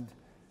 And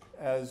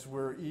as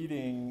we're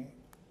eating,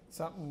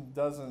 something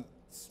doesn't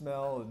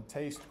smell and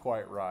taste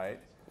quite right.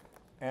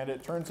 And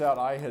it turns out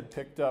I had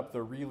picked up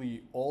the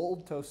really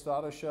old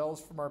tostada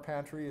shells from our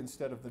pantry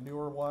instead of the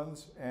newer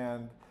ones,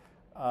 and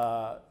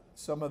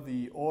some of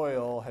the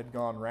oil had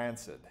gone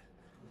rancid.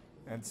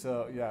 And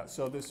so, yeah,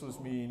 so this was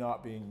me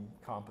not being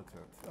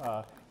competent.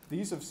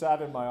 These have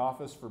sat in my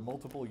office for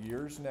multiple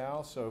years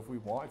now, so if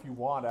you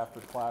want after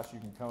class, you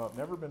can come up.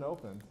 Never been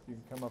opened. You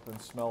can come up and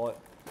smell it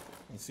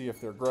and see if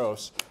they're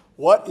gross.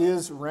 What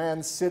is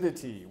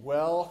rancidity?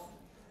 Well,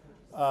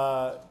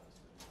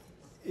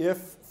 if,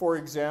 for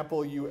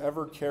example, you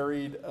ever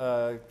carried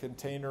a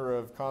container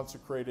of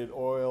consecrated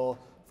oil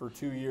for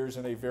 2 years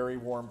in a very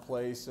warm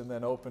place and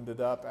then opened it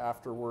up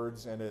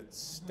afterwards and it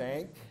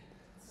stank,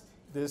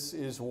 this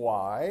is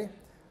why.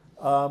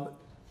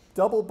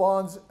 Double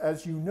bonds,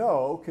 as you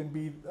know, can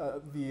be,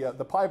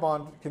 the pi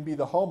bond can be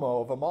the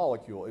HOMO of a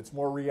molecule. It's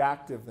more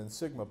reactive than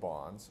sigma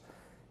bonds.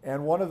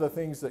 And one of the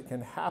things that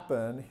can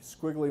happen,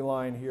 squiggly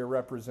line here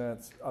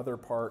represents other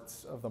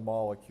parts of the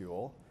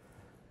molecule.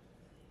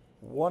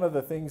 One of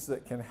the things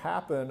that can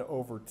happen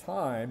over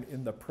time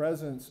in the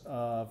presence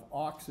of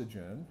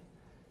oxygen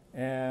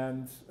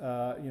and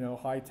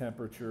high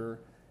temperature,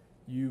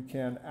 you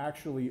can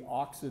actually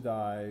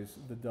oxidize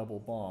the double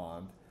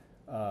bond,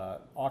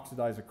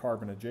 oxidize a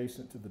carbon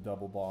adjacent to the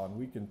double bond.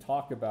 We can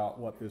talk about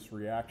what this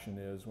reaction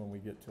is when we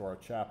get to our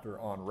chapter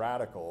on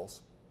radicals.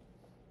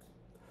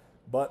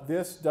 But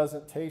this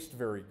doesn't taste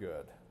very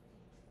good.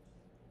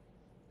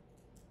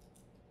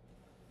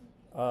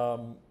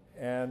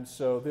 And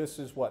so this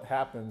is what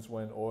happens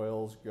when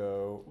oils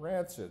go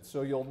rancid.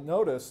 So you'll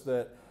notice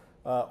that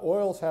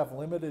oils have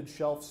limited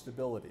shelf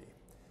stability.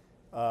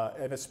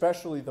 And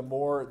especially the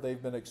more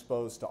they've been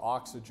exposed to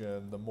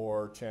oxygen, the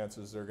more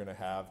chances they're going to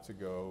have to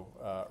go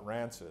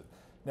rancid.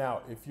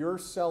 Now, if you're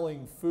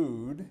selling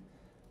food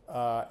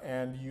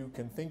and you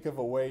can think of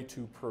a way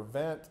to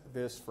prevent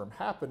this from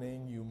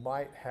happening, you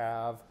might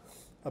have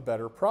a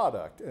better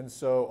product. And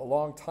so a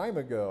long time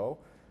ago,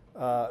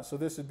 So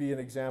this would be an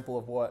example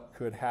of what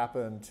could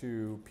happen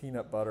to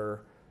peanut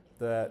butter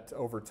that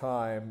over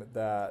time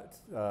that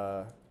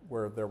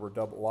where there were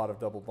a lot of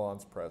double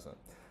bonds present.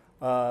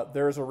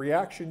 There's a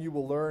reaction you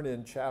will learn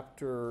in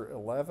chapter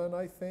 11,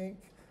 I think.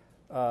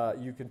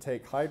 You can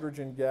take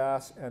hydrogen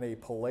gas and a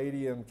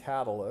palladium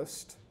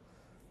catalyst,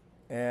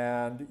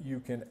 and you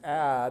can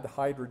add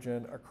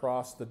hydrogen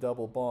across the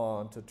double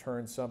bond to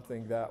turn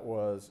something that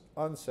was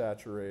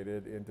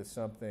unsaturated into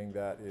something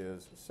that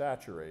is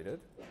saturated.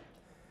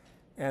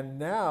 And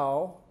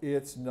now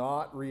it's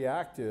not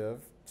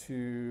reactive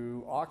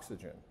to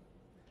oxygen.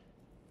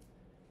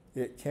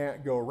 It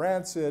can't go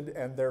rancid,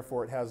 and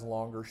therefore it has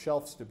longer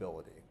shelf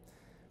stability.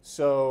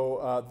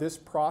 So this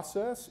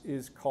process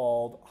is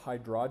called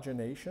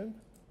hydrogenation.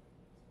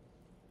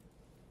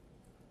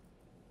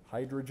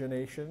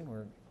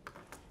 Hydrogenation.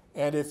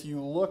 And if you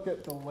look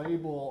at the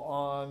label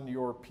on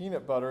your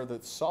peanut butter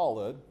that's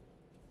solid,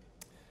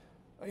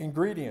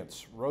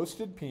 ingredients,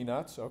 roasted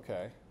peanuts,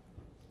 okay,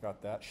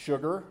 got that.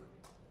 Sugar,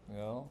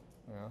 yeah.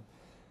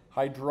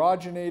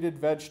 Hydrogenated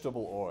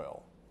vegetable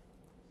oil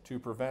to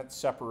prevent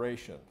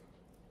separation.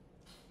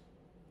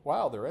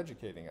 Wow, they're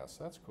educating us.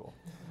 That's cool.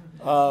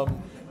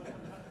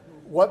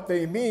 What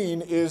they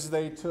mean is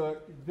they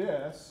took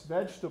this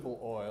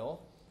vegetable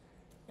oil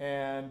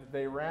and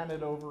they ran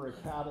it over a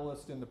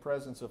catalyst in the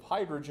presence of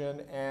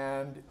hydrogen,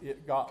 and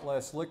it got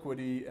less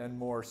liquidy and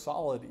more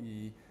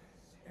solid-y,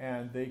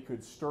 and they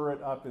could stir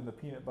it up in the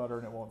peanut butter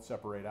and it won't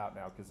separate out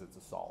now because it's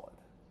a solid.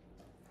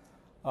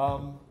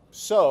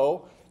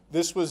 So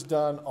this was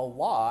done a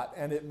lot,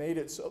 and it made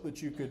it so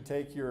that you could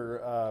take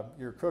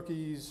your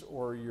cookies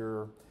or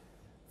your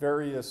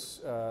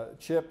various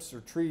chips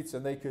or treats,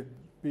 and they could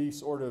be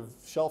sort of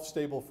shelf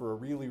stable for a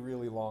really,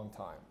 really long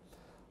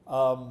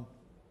time.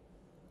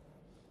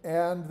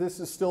 And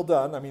this is still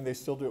done. I mean, they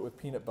still do it with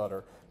peanut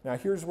butter. Now,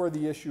 here's where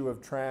the issue of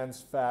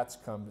trans fats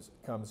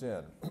comes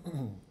in.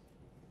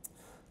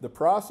 The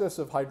process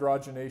of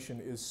hydrogenation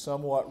is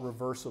somewhat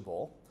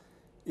reversible.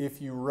 If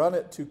you run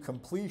it to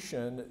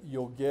completion,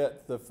 you'll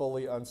get the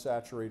fully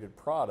unsaturated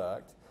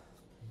product.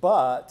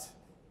 But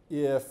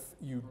if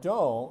you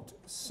don't,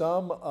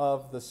 some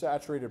of the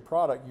saturated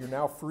product, you're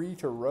now free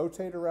to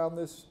rotate around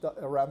this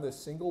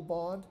single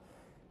bond.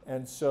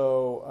 And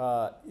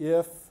so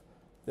if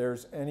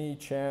there's any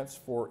chance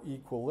for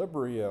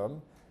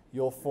equilibrium,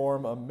 you'll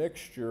form a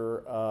mixture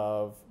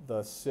of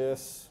the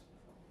cis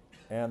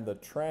and the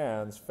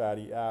trans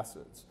fatty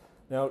acids.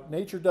 Now,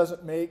 nature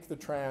doesn't make the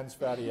trans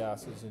fatty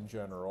acids in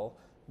general,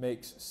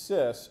 makes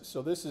cis,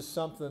 so this is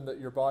something that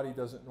your body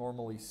doesn't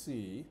normally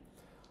see.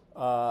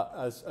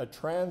 As a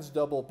trans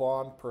double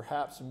bond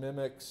perhaps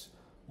mimics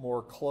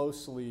more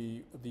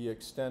closely the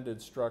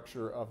extended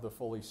structure of the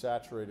fully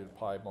saturated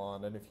pi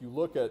bond, and if you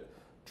look at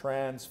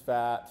trans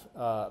fat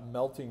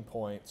melting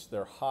points,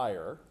 they're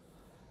higher.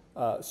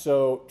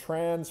 So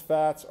trans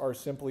fats are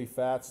simply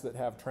fats that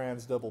have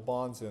trans double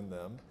bonds in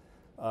them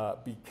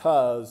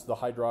because the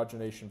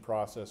hydrogenation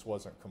process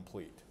wasn't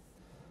complete.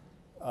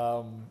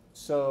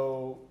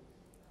 So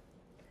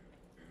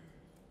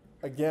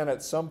again,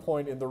 at some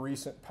point in the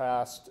recent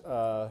past,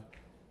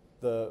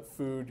 the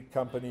food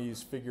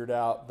companies figured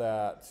out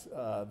that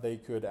they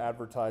could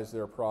advertise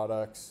their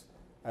products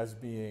as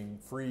being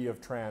free of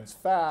trans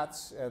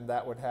fats, and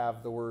that would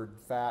have the word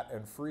fat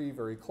and free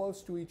very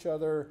close to each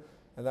other,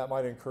 and that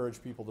might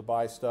encourage people to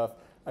buy stuff.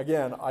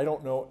 Again, I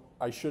don't know,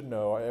 I should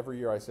know, every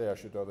year I say I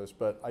should know this,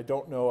 but I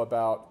don't know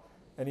about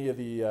any of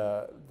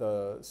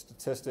the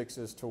statistics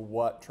as to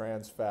what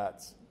trans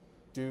fats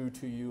do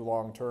to you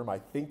long term. I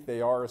think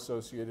they are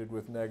associated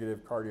with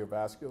negative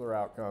cardiovascular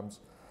outcomes.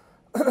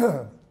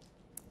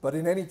 But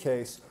in any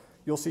case,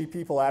 you'll see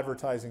people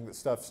advertising that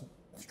stuff's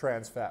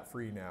trans fat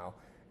free now.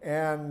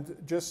 And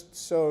just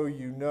so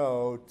you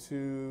know,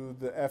 to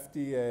the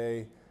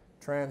FDA,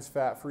 trans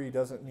fat free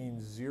doesn't mean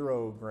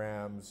 0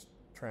 grams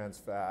trans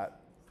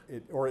fat,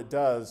 or it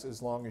does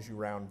as long as you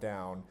round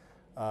down,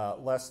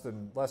 less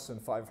than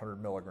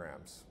 500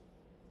 milligrams.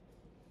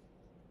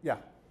 Yeah?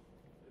 It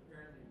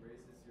apparently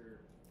raises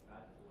your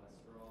bad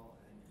cholesterol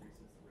and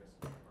increases the risk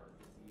of heart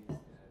disease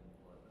and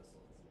blood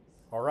vessel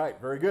disease. All right,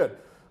 very good.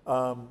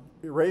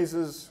 It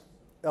raises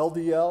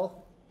LDL,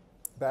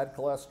 bad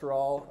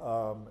cholesterol,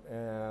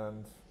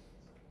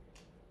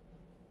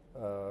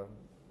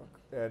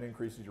 and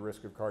increases your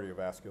risk of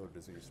cardiovascular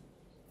disease.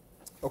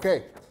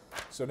 Okay,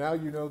 so now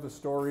you know the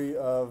story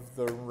of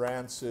the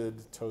rancid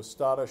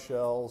tostada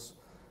shells.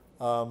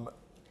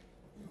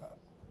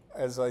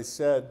 As I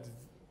said,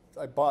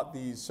 I bought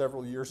these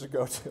several years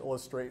ago to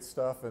illustrate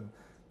stuff, and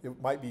it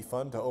might be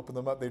fun to open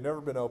them up. They've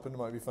never been opened. It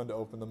might be fun to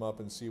open them up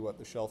and see what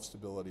the shelf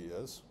stability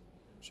is.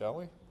 Shall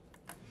we?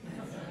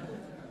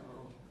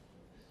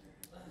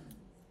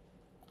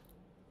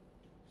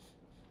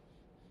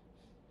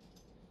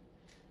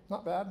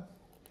 Not bad.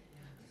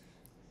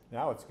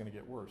 Now it's going to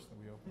get worse than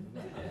we opened it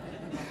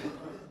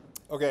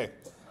up. Okay.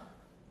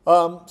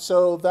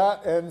 So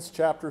that ends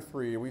chapter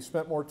 3. We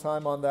spent more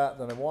time on that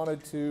than I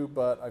wanted to,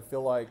 but I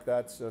feel like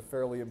that's a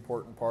fairly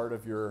important part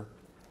of your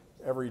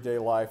everyday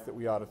life that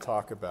we ought to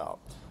talk about.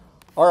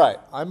 All right,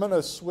 I'm going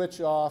to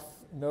switch off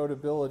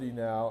Notability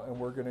now, and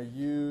we're going to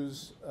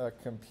use a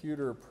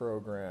computer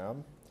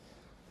program.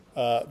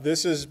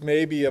 This is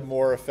maybe a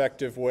more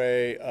effective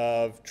way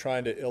of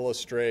trying to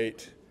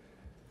illustrate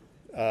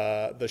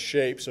the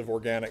shapes of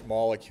organic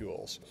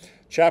molecules.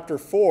 Chapter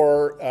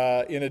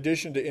 4, in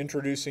addition to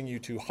introducing you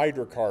to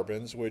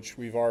hydrocarbons, which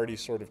we've already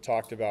sort of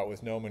talked about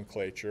with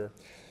nomenclature,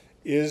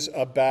 is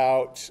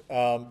about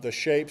the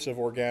shapes of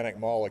organic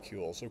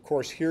molecules. Of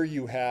course, here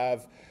you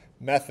have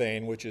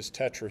methane, which is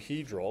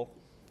tetrahedral.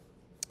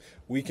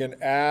 We can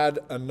add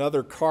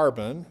another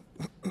carbon,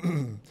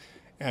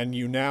 and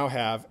you now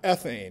have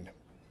ethane.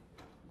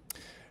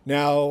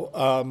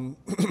 Now,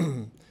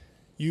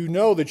 you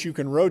know that you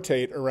can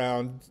rotate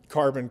around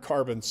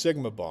carbon-carbon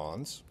sigma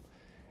bonds.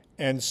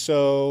 And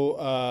so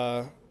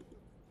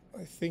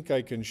I think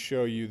I can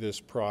show you this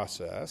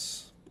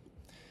process.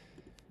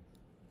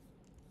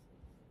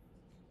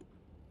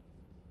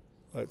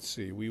 Let's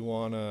see, we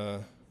want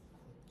to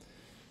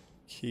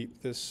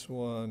keep this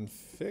one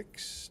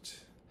fixed.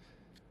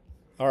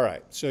 All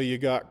right, so you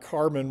got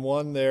carbon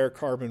 1 there,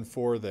 carbon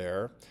 4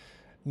 there.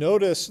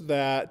 Notice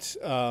that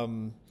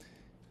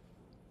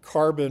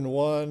proton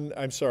 1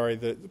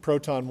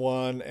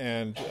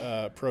 and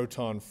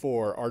proton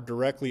 4 are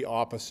directly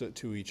opposite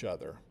to each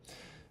other.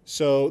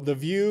 So the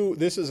view,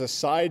 this is a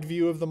side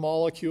view of the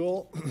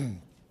molecule.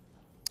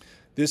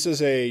 This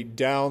is a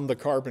down the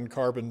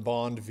carbon-carbon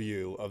bond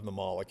view of the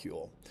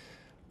molecule.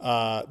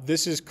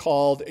 This is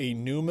called a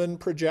Newman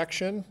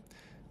projection,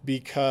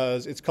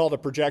 because it's called a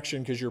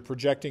projection because you're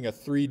projecting a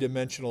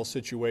three-dimensional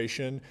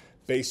situation,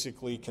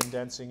 basically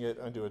condensing it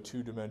onto a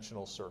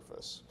two-dimensional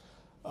surface.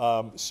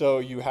 So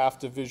you have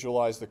to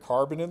visualize the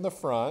carbon in the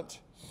front,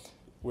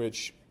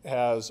 which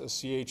has a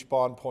CH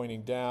bond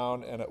pointing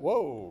down and a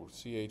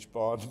CH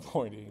bond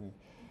pointing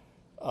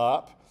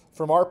up.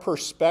 From our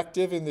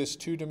perspective in this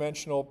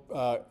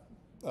two-dimensional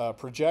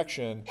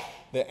projection,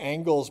 the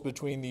angles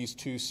between these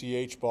two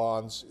CH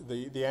bonds,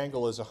 the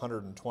angle is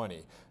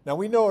 120. Now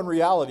we know in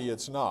reality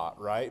it's not,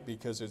 right?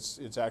 Because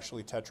it's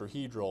actually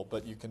tetrahedral,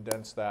 but you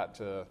condense that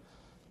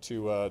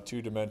to a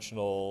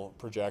two-dimensional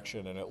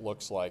projection, and it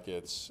looks like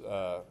it's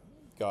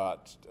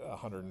got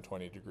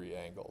 120-degree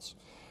angles.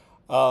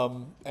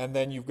 And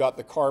then you've got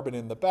the carbon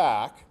in the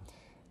back,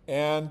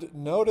 and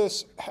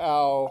notice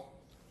how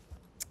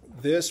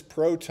this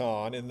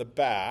proton in the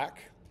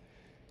back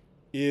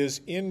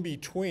is in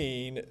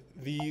between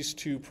these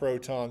two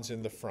protons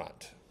in the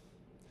front.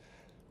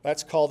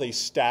 That's called a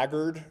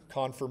staggered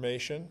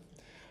conformation.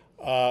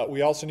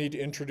 We also need to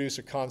introduce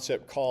a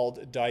concept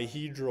called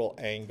dihedral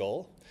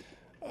angle.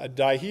 A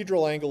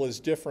dihedral angle is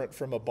different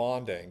from a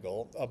bond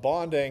angle. A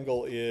bond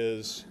angle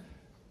is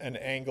an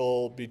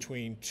angle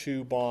between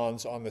two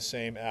bonds on the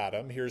same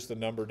atom. Here's the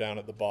number down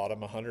at the bottom,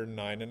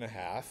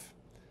 109.5.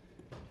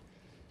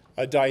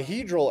 A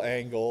dihedral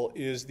angle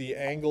is the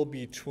angle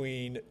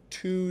between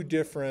two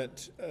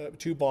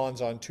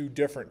bonds on two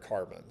different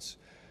carbons.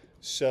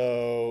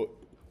 So,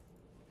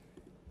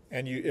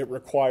 and it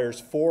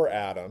requires 4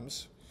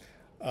 atoms.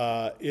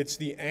 It's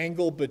the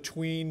angle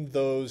between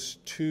those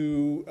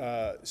two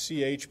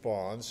CH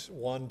bonds,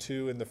 1,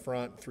 2 in the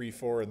front, 3,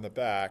 4 in the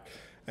back,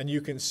 and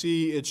you can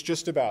see it's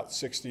just about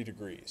 60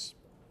 degrees.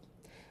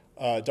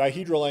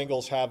 Dihedral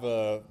angles have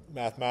a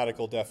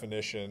mathematical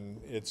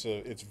definition.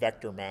 It's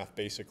vector math,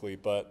 basically,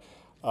 but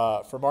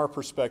from our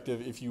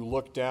perspective, if you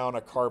look down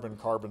a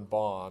carbon-carbon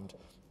bond,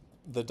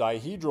 the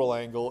dihedral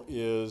angle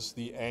is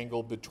the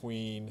angle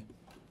between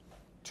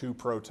two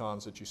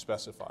protons that you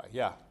specify.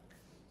 Yeah?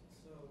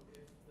 So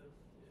if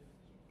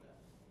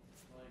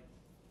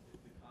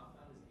the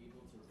compound is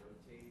able to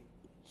rotate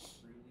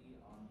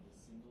freely on the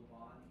single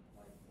bond,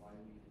 like why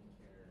do we even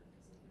care?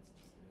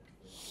 Because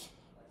if it's just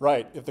going to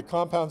Right. If the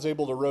compound's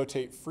able to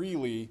rotate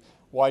freely,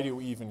 why do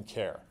we even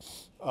care?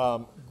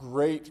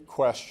 Great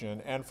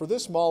question. And for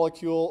this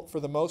molecule, for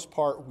the most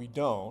part, we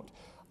don't,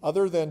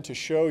 other than to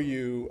show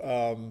you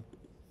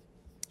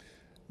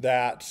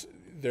that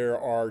there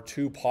are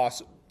two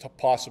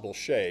possible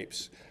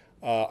shapes.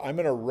 I'm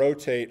going to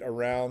rotate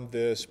around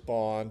this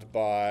bond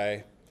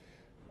by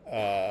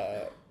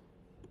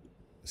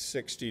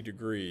 60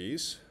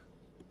 degrees.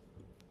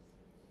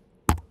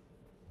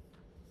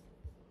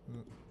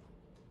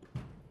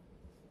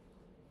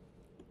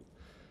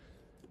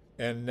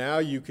 And now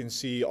you can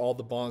see all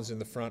the bonds in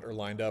the front are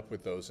lined up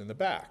with those in the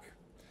back.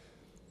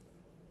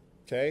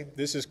 Okay,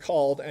 this is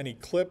called an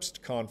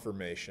eclipsed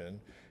conformation,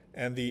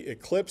 and the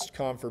eclipsed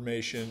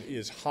conformation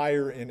is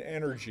higher in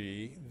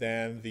energy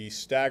than the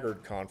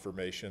staggered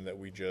conformation that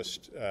we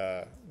just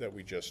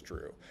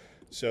drew.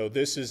 So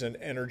this is an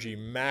energy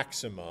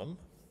maximum,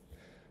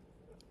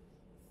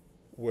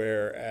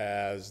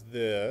 whereas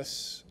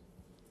this,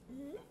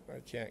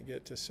 I can't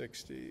get to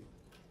 60.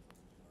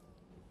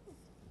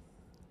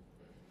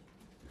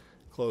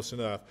 Close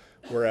enough,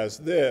 whereas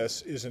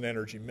this is an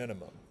energy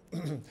minimum.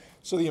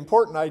 So the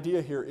important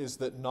idea here is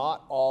that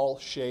not all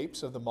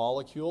shapes of the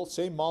molecule,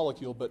 same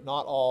molecule, but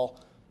not all,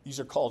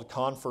 these are called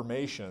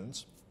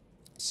conformations,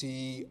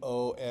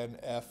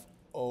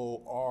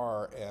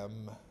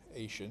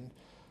 conformation,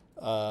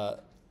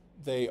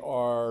 they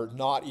are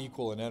not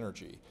equal in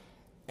energy.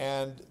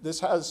 And this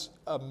has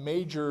a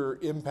major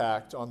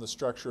impact on the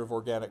structure of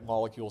organic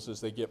molecules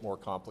as they get more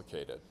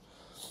complicated.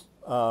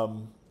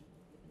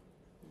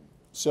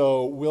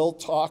 So we'll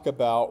talk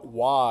about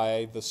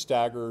why the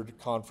staggered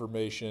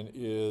conformation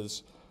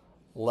is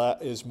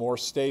more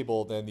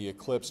stable than the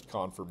eclipsed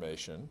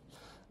conformation.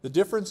 The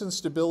difference in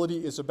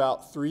stability is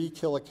about 3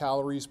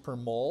 kilocalories per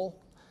mole,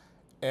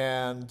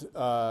 and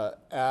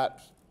at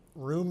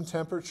room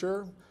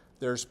temperature,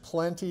 there's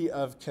plenty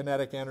of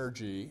kinetic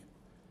energy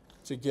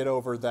to get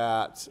over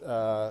that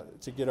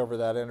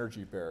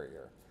energy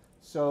barrier.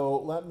 So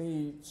let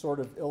me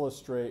sort of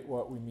illustrate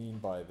what we mean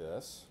by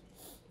this.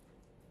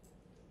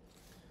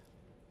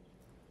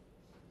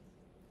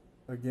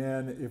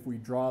 Again, if we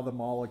draw the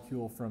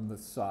molecule from the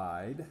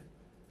side,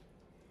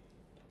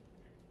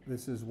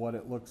 this is what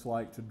it looks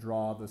like to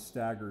draw the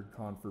staggered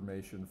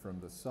conformation from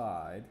the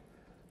side.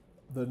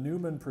 The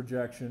Newman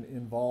projection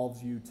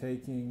involves you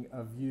taking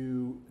a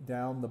view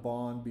down the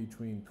bond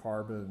between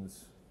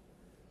carbons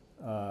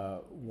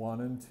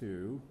 1 and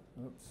 2.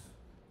 Oops.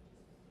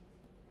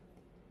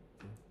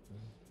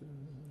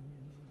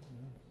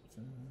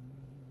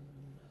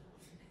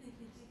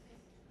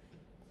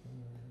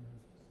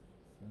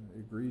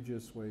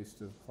 Egregious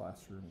waste of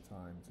classroom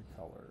time to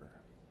color.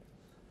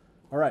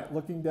 All right,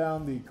 looking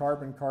down the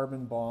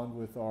carbon-carbon bond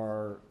with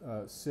our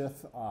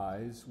Sith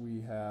eyes,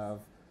 we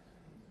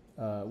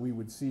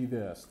would see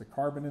this. The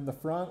carbon in the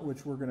front,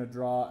 which we're going to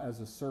draw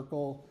as a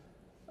circle,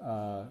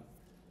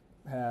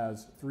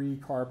 has 3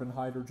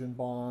 carbon-hydrogen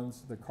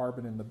bonds. The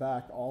carbon in the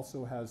back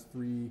also has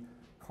 3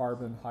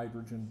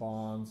 carbon-hydrogen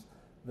bonds.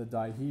 The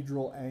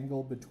dihedral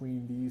angle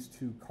between these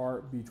two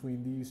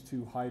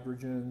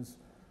hydrogens,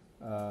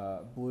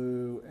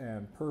 blue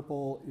and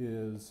purple,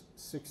 is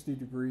 60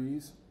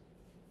 degrees.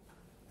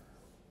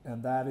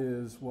 And that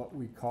is what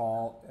we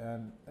call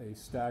a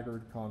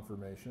staggered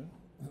conformation.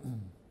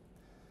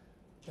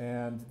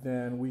 And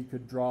then we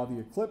could draw the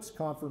eclipse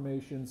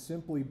conformation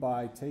simply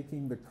by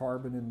taking the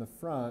carbon in the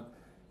front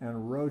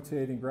and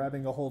rotating,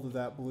 grabbing a hold of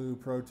that blue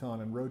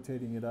proton and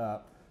rotating it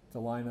up to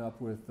line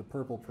up with the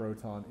purple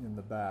proton in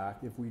the back.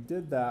 If we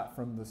did that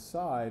from the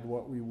side,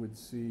 what we would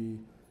see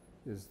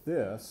is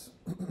this.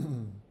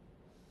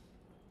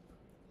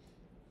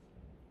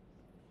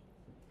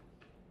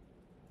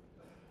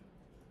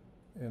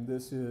 And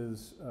this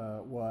is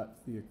what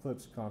the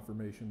eclipse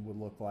conformation would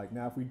look like.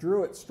 Now, if we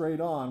drew it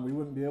straight on, we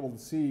wouldn't be able to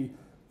see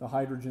the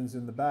hydrogens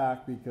in the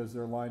back because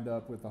they're lined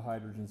up with the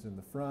hydrogens in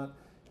the front.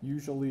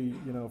 Usually,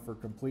 for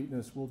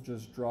completeness, we'll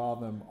just draw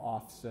them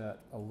offset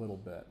a little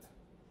bit.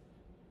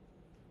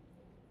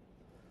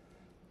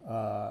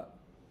 Right.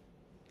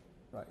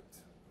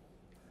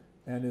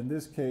 And in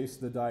this case,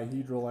 the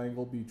dihedral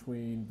angle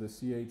between the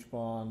CH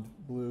bond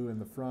blue in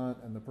the front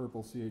and the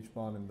purple CH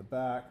bond in the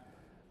back,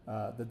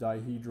 the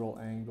dihedral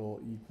angle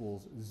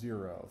equals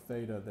 0.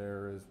 Theta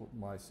there is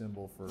my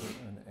symbol for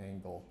an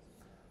angle.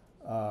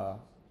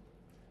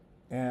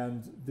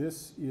 And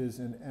this is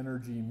an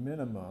energy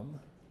minimum.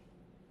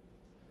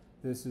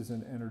 This is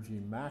an energy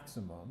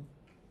maximum.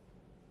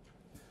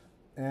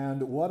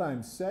 And what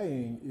I'm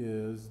saying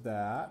is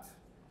that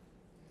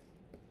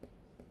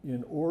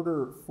in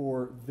order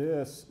for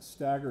this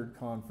staggered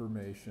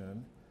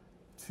conformation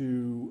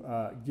to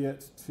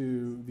get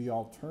to the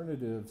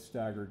alternative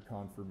staggered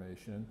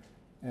conformation,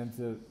 and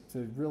to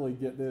really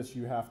get this,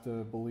 you have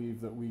to believe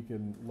that we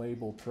can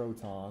label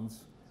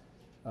protons.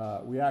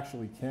 We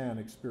actually can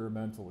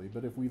experimentally,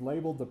 but if we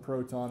labeled the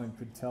proton and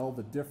could tell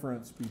the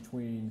difference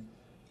between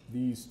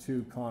these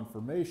two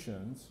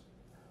conformations,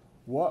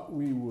 what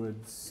we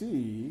would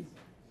see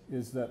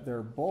is that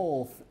they're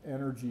both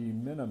energy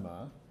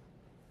minima,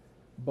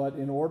 but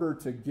in order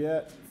to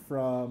get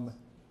from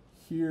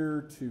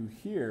here to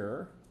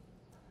here,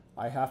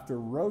 I have to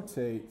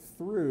rotate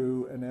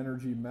through an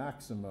energy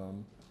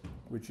maximum,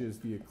 which is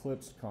the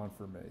eclipse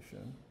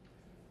conformation.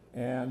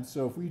 And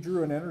so if we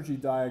drew an energy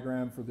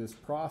diagram for this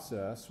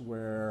process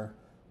where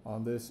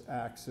on this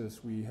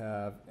axis we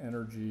have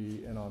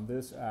energy and on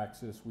this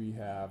axis we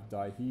have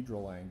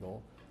dihedral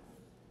angle,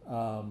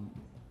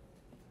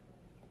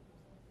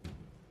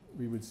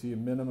 we would see a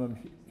minimum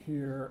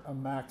here, a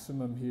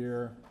maximum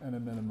here, and a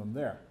minimum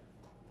there.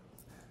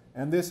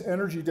 And this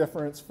energy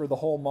difference for the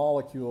whole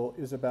molecule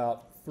is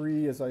about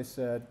 3, as I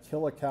said,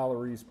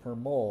 kilocalories per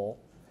mole,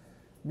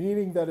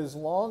 meaning that as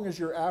long as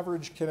your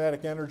average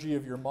kinetic energy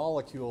of your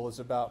molecule is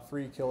about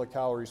 3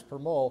 kilocalories per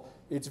mole,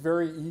 it's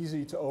very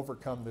easy to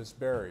overcome this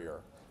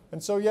barrier.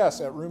 And so yes,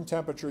 at room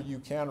temperature you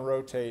can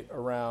rotate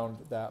around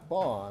that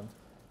bond,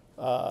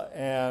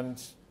 and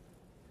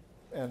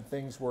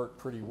things work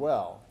pretty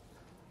well.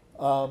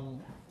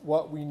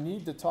 What we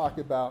need to talk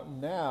about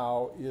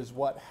now is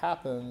what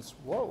happens,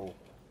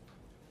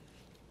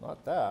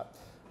 not that.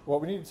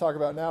 What we need to talk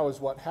about now is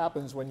what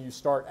happens when you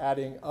start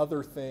adding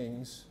other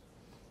things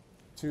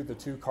to the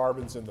 2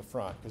 carbons in the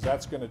front, because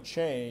that's going to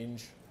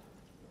change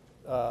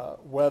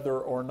whether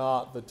or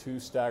not the 2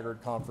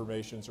 staggered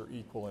conformations are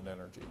equal in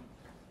energy.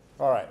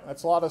 All right,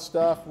 that's a lot of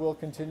stuff. We'll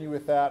continue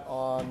with that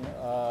on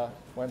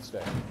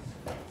Wednesday.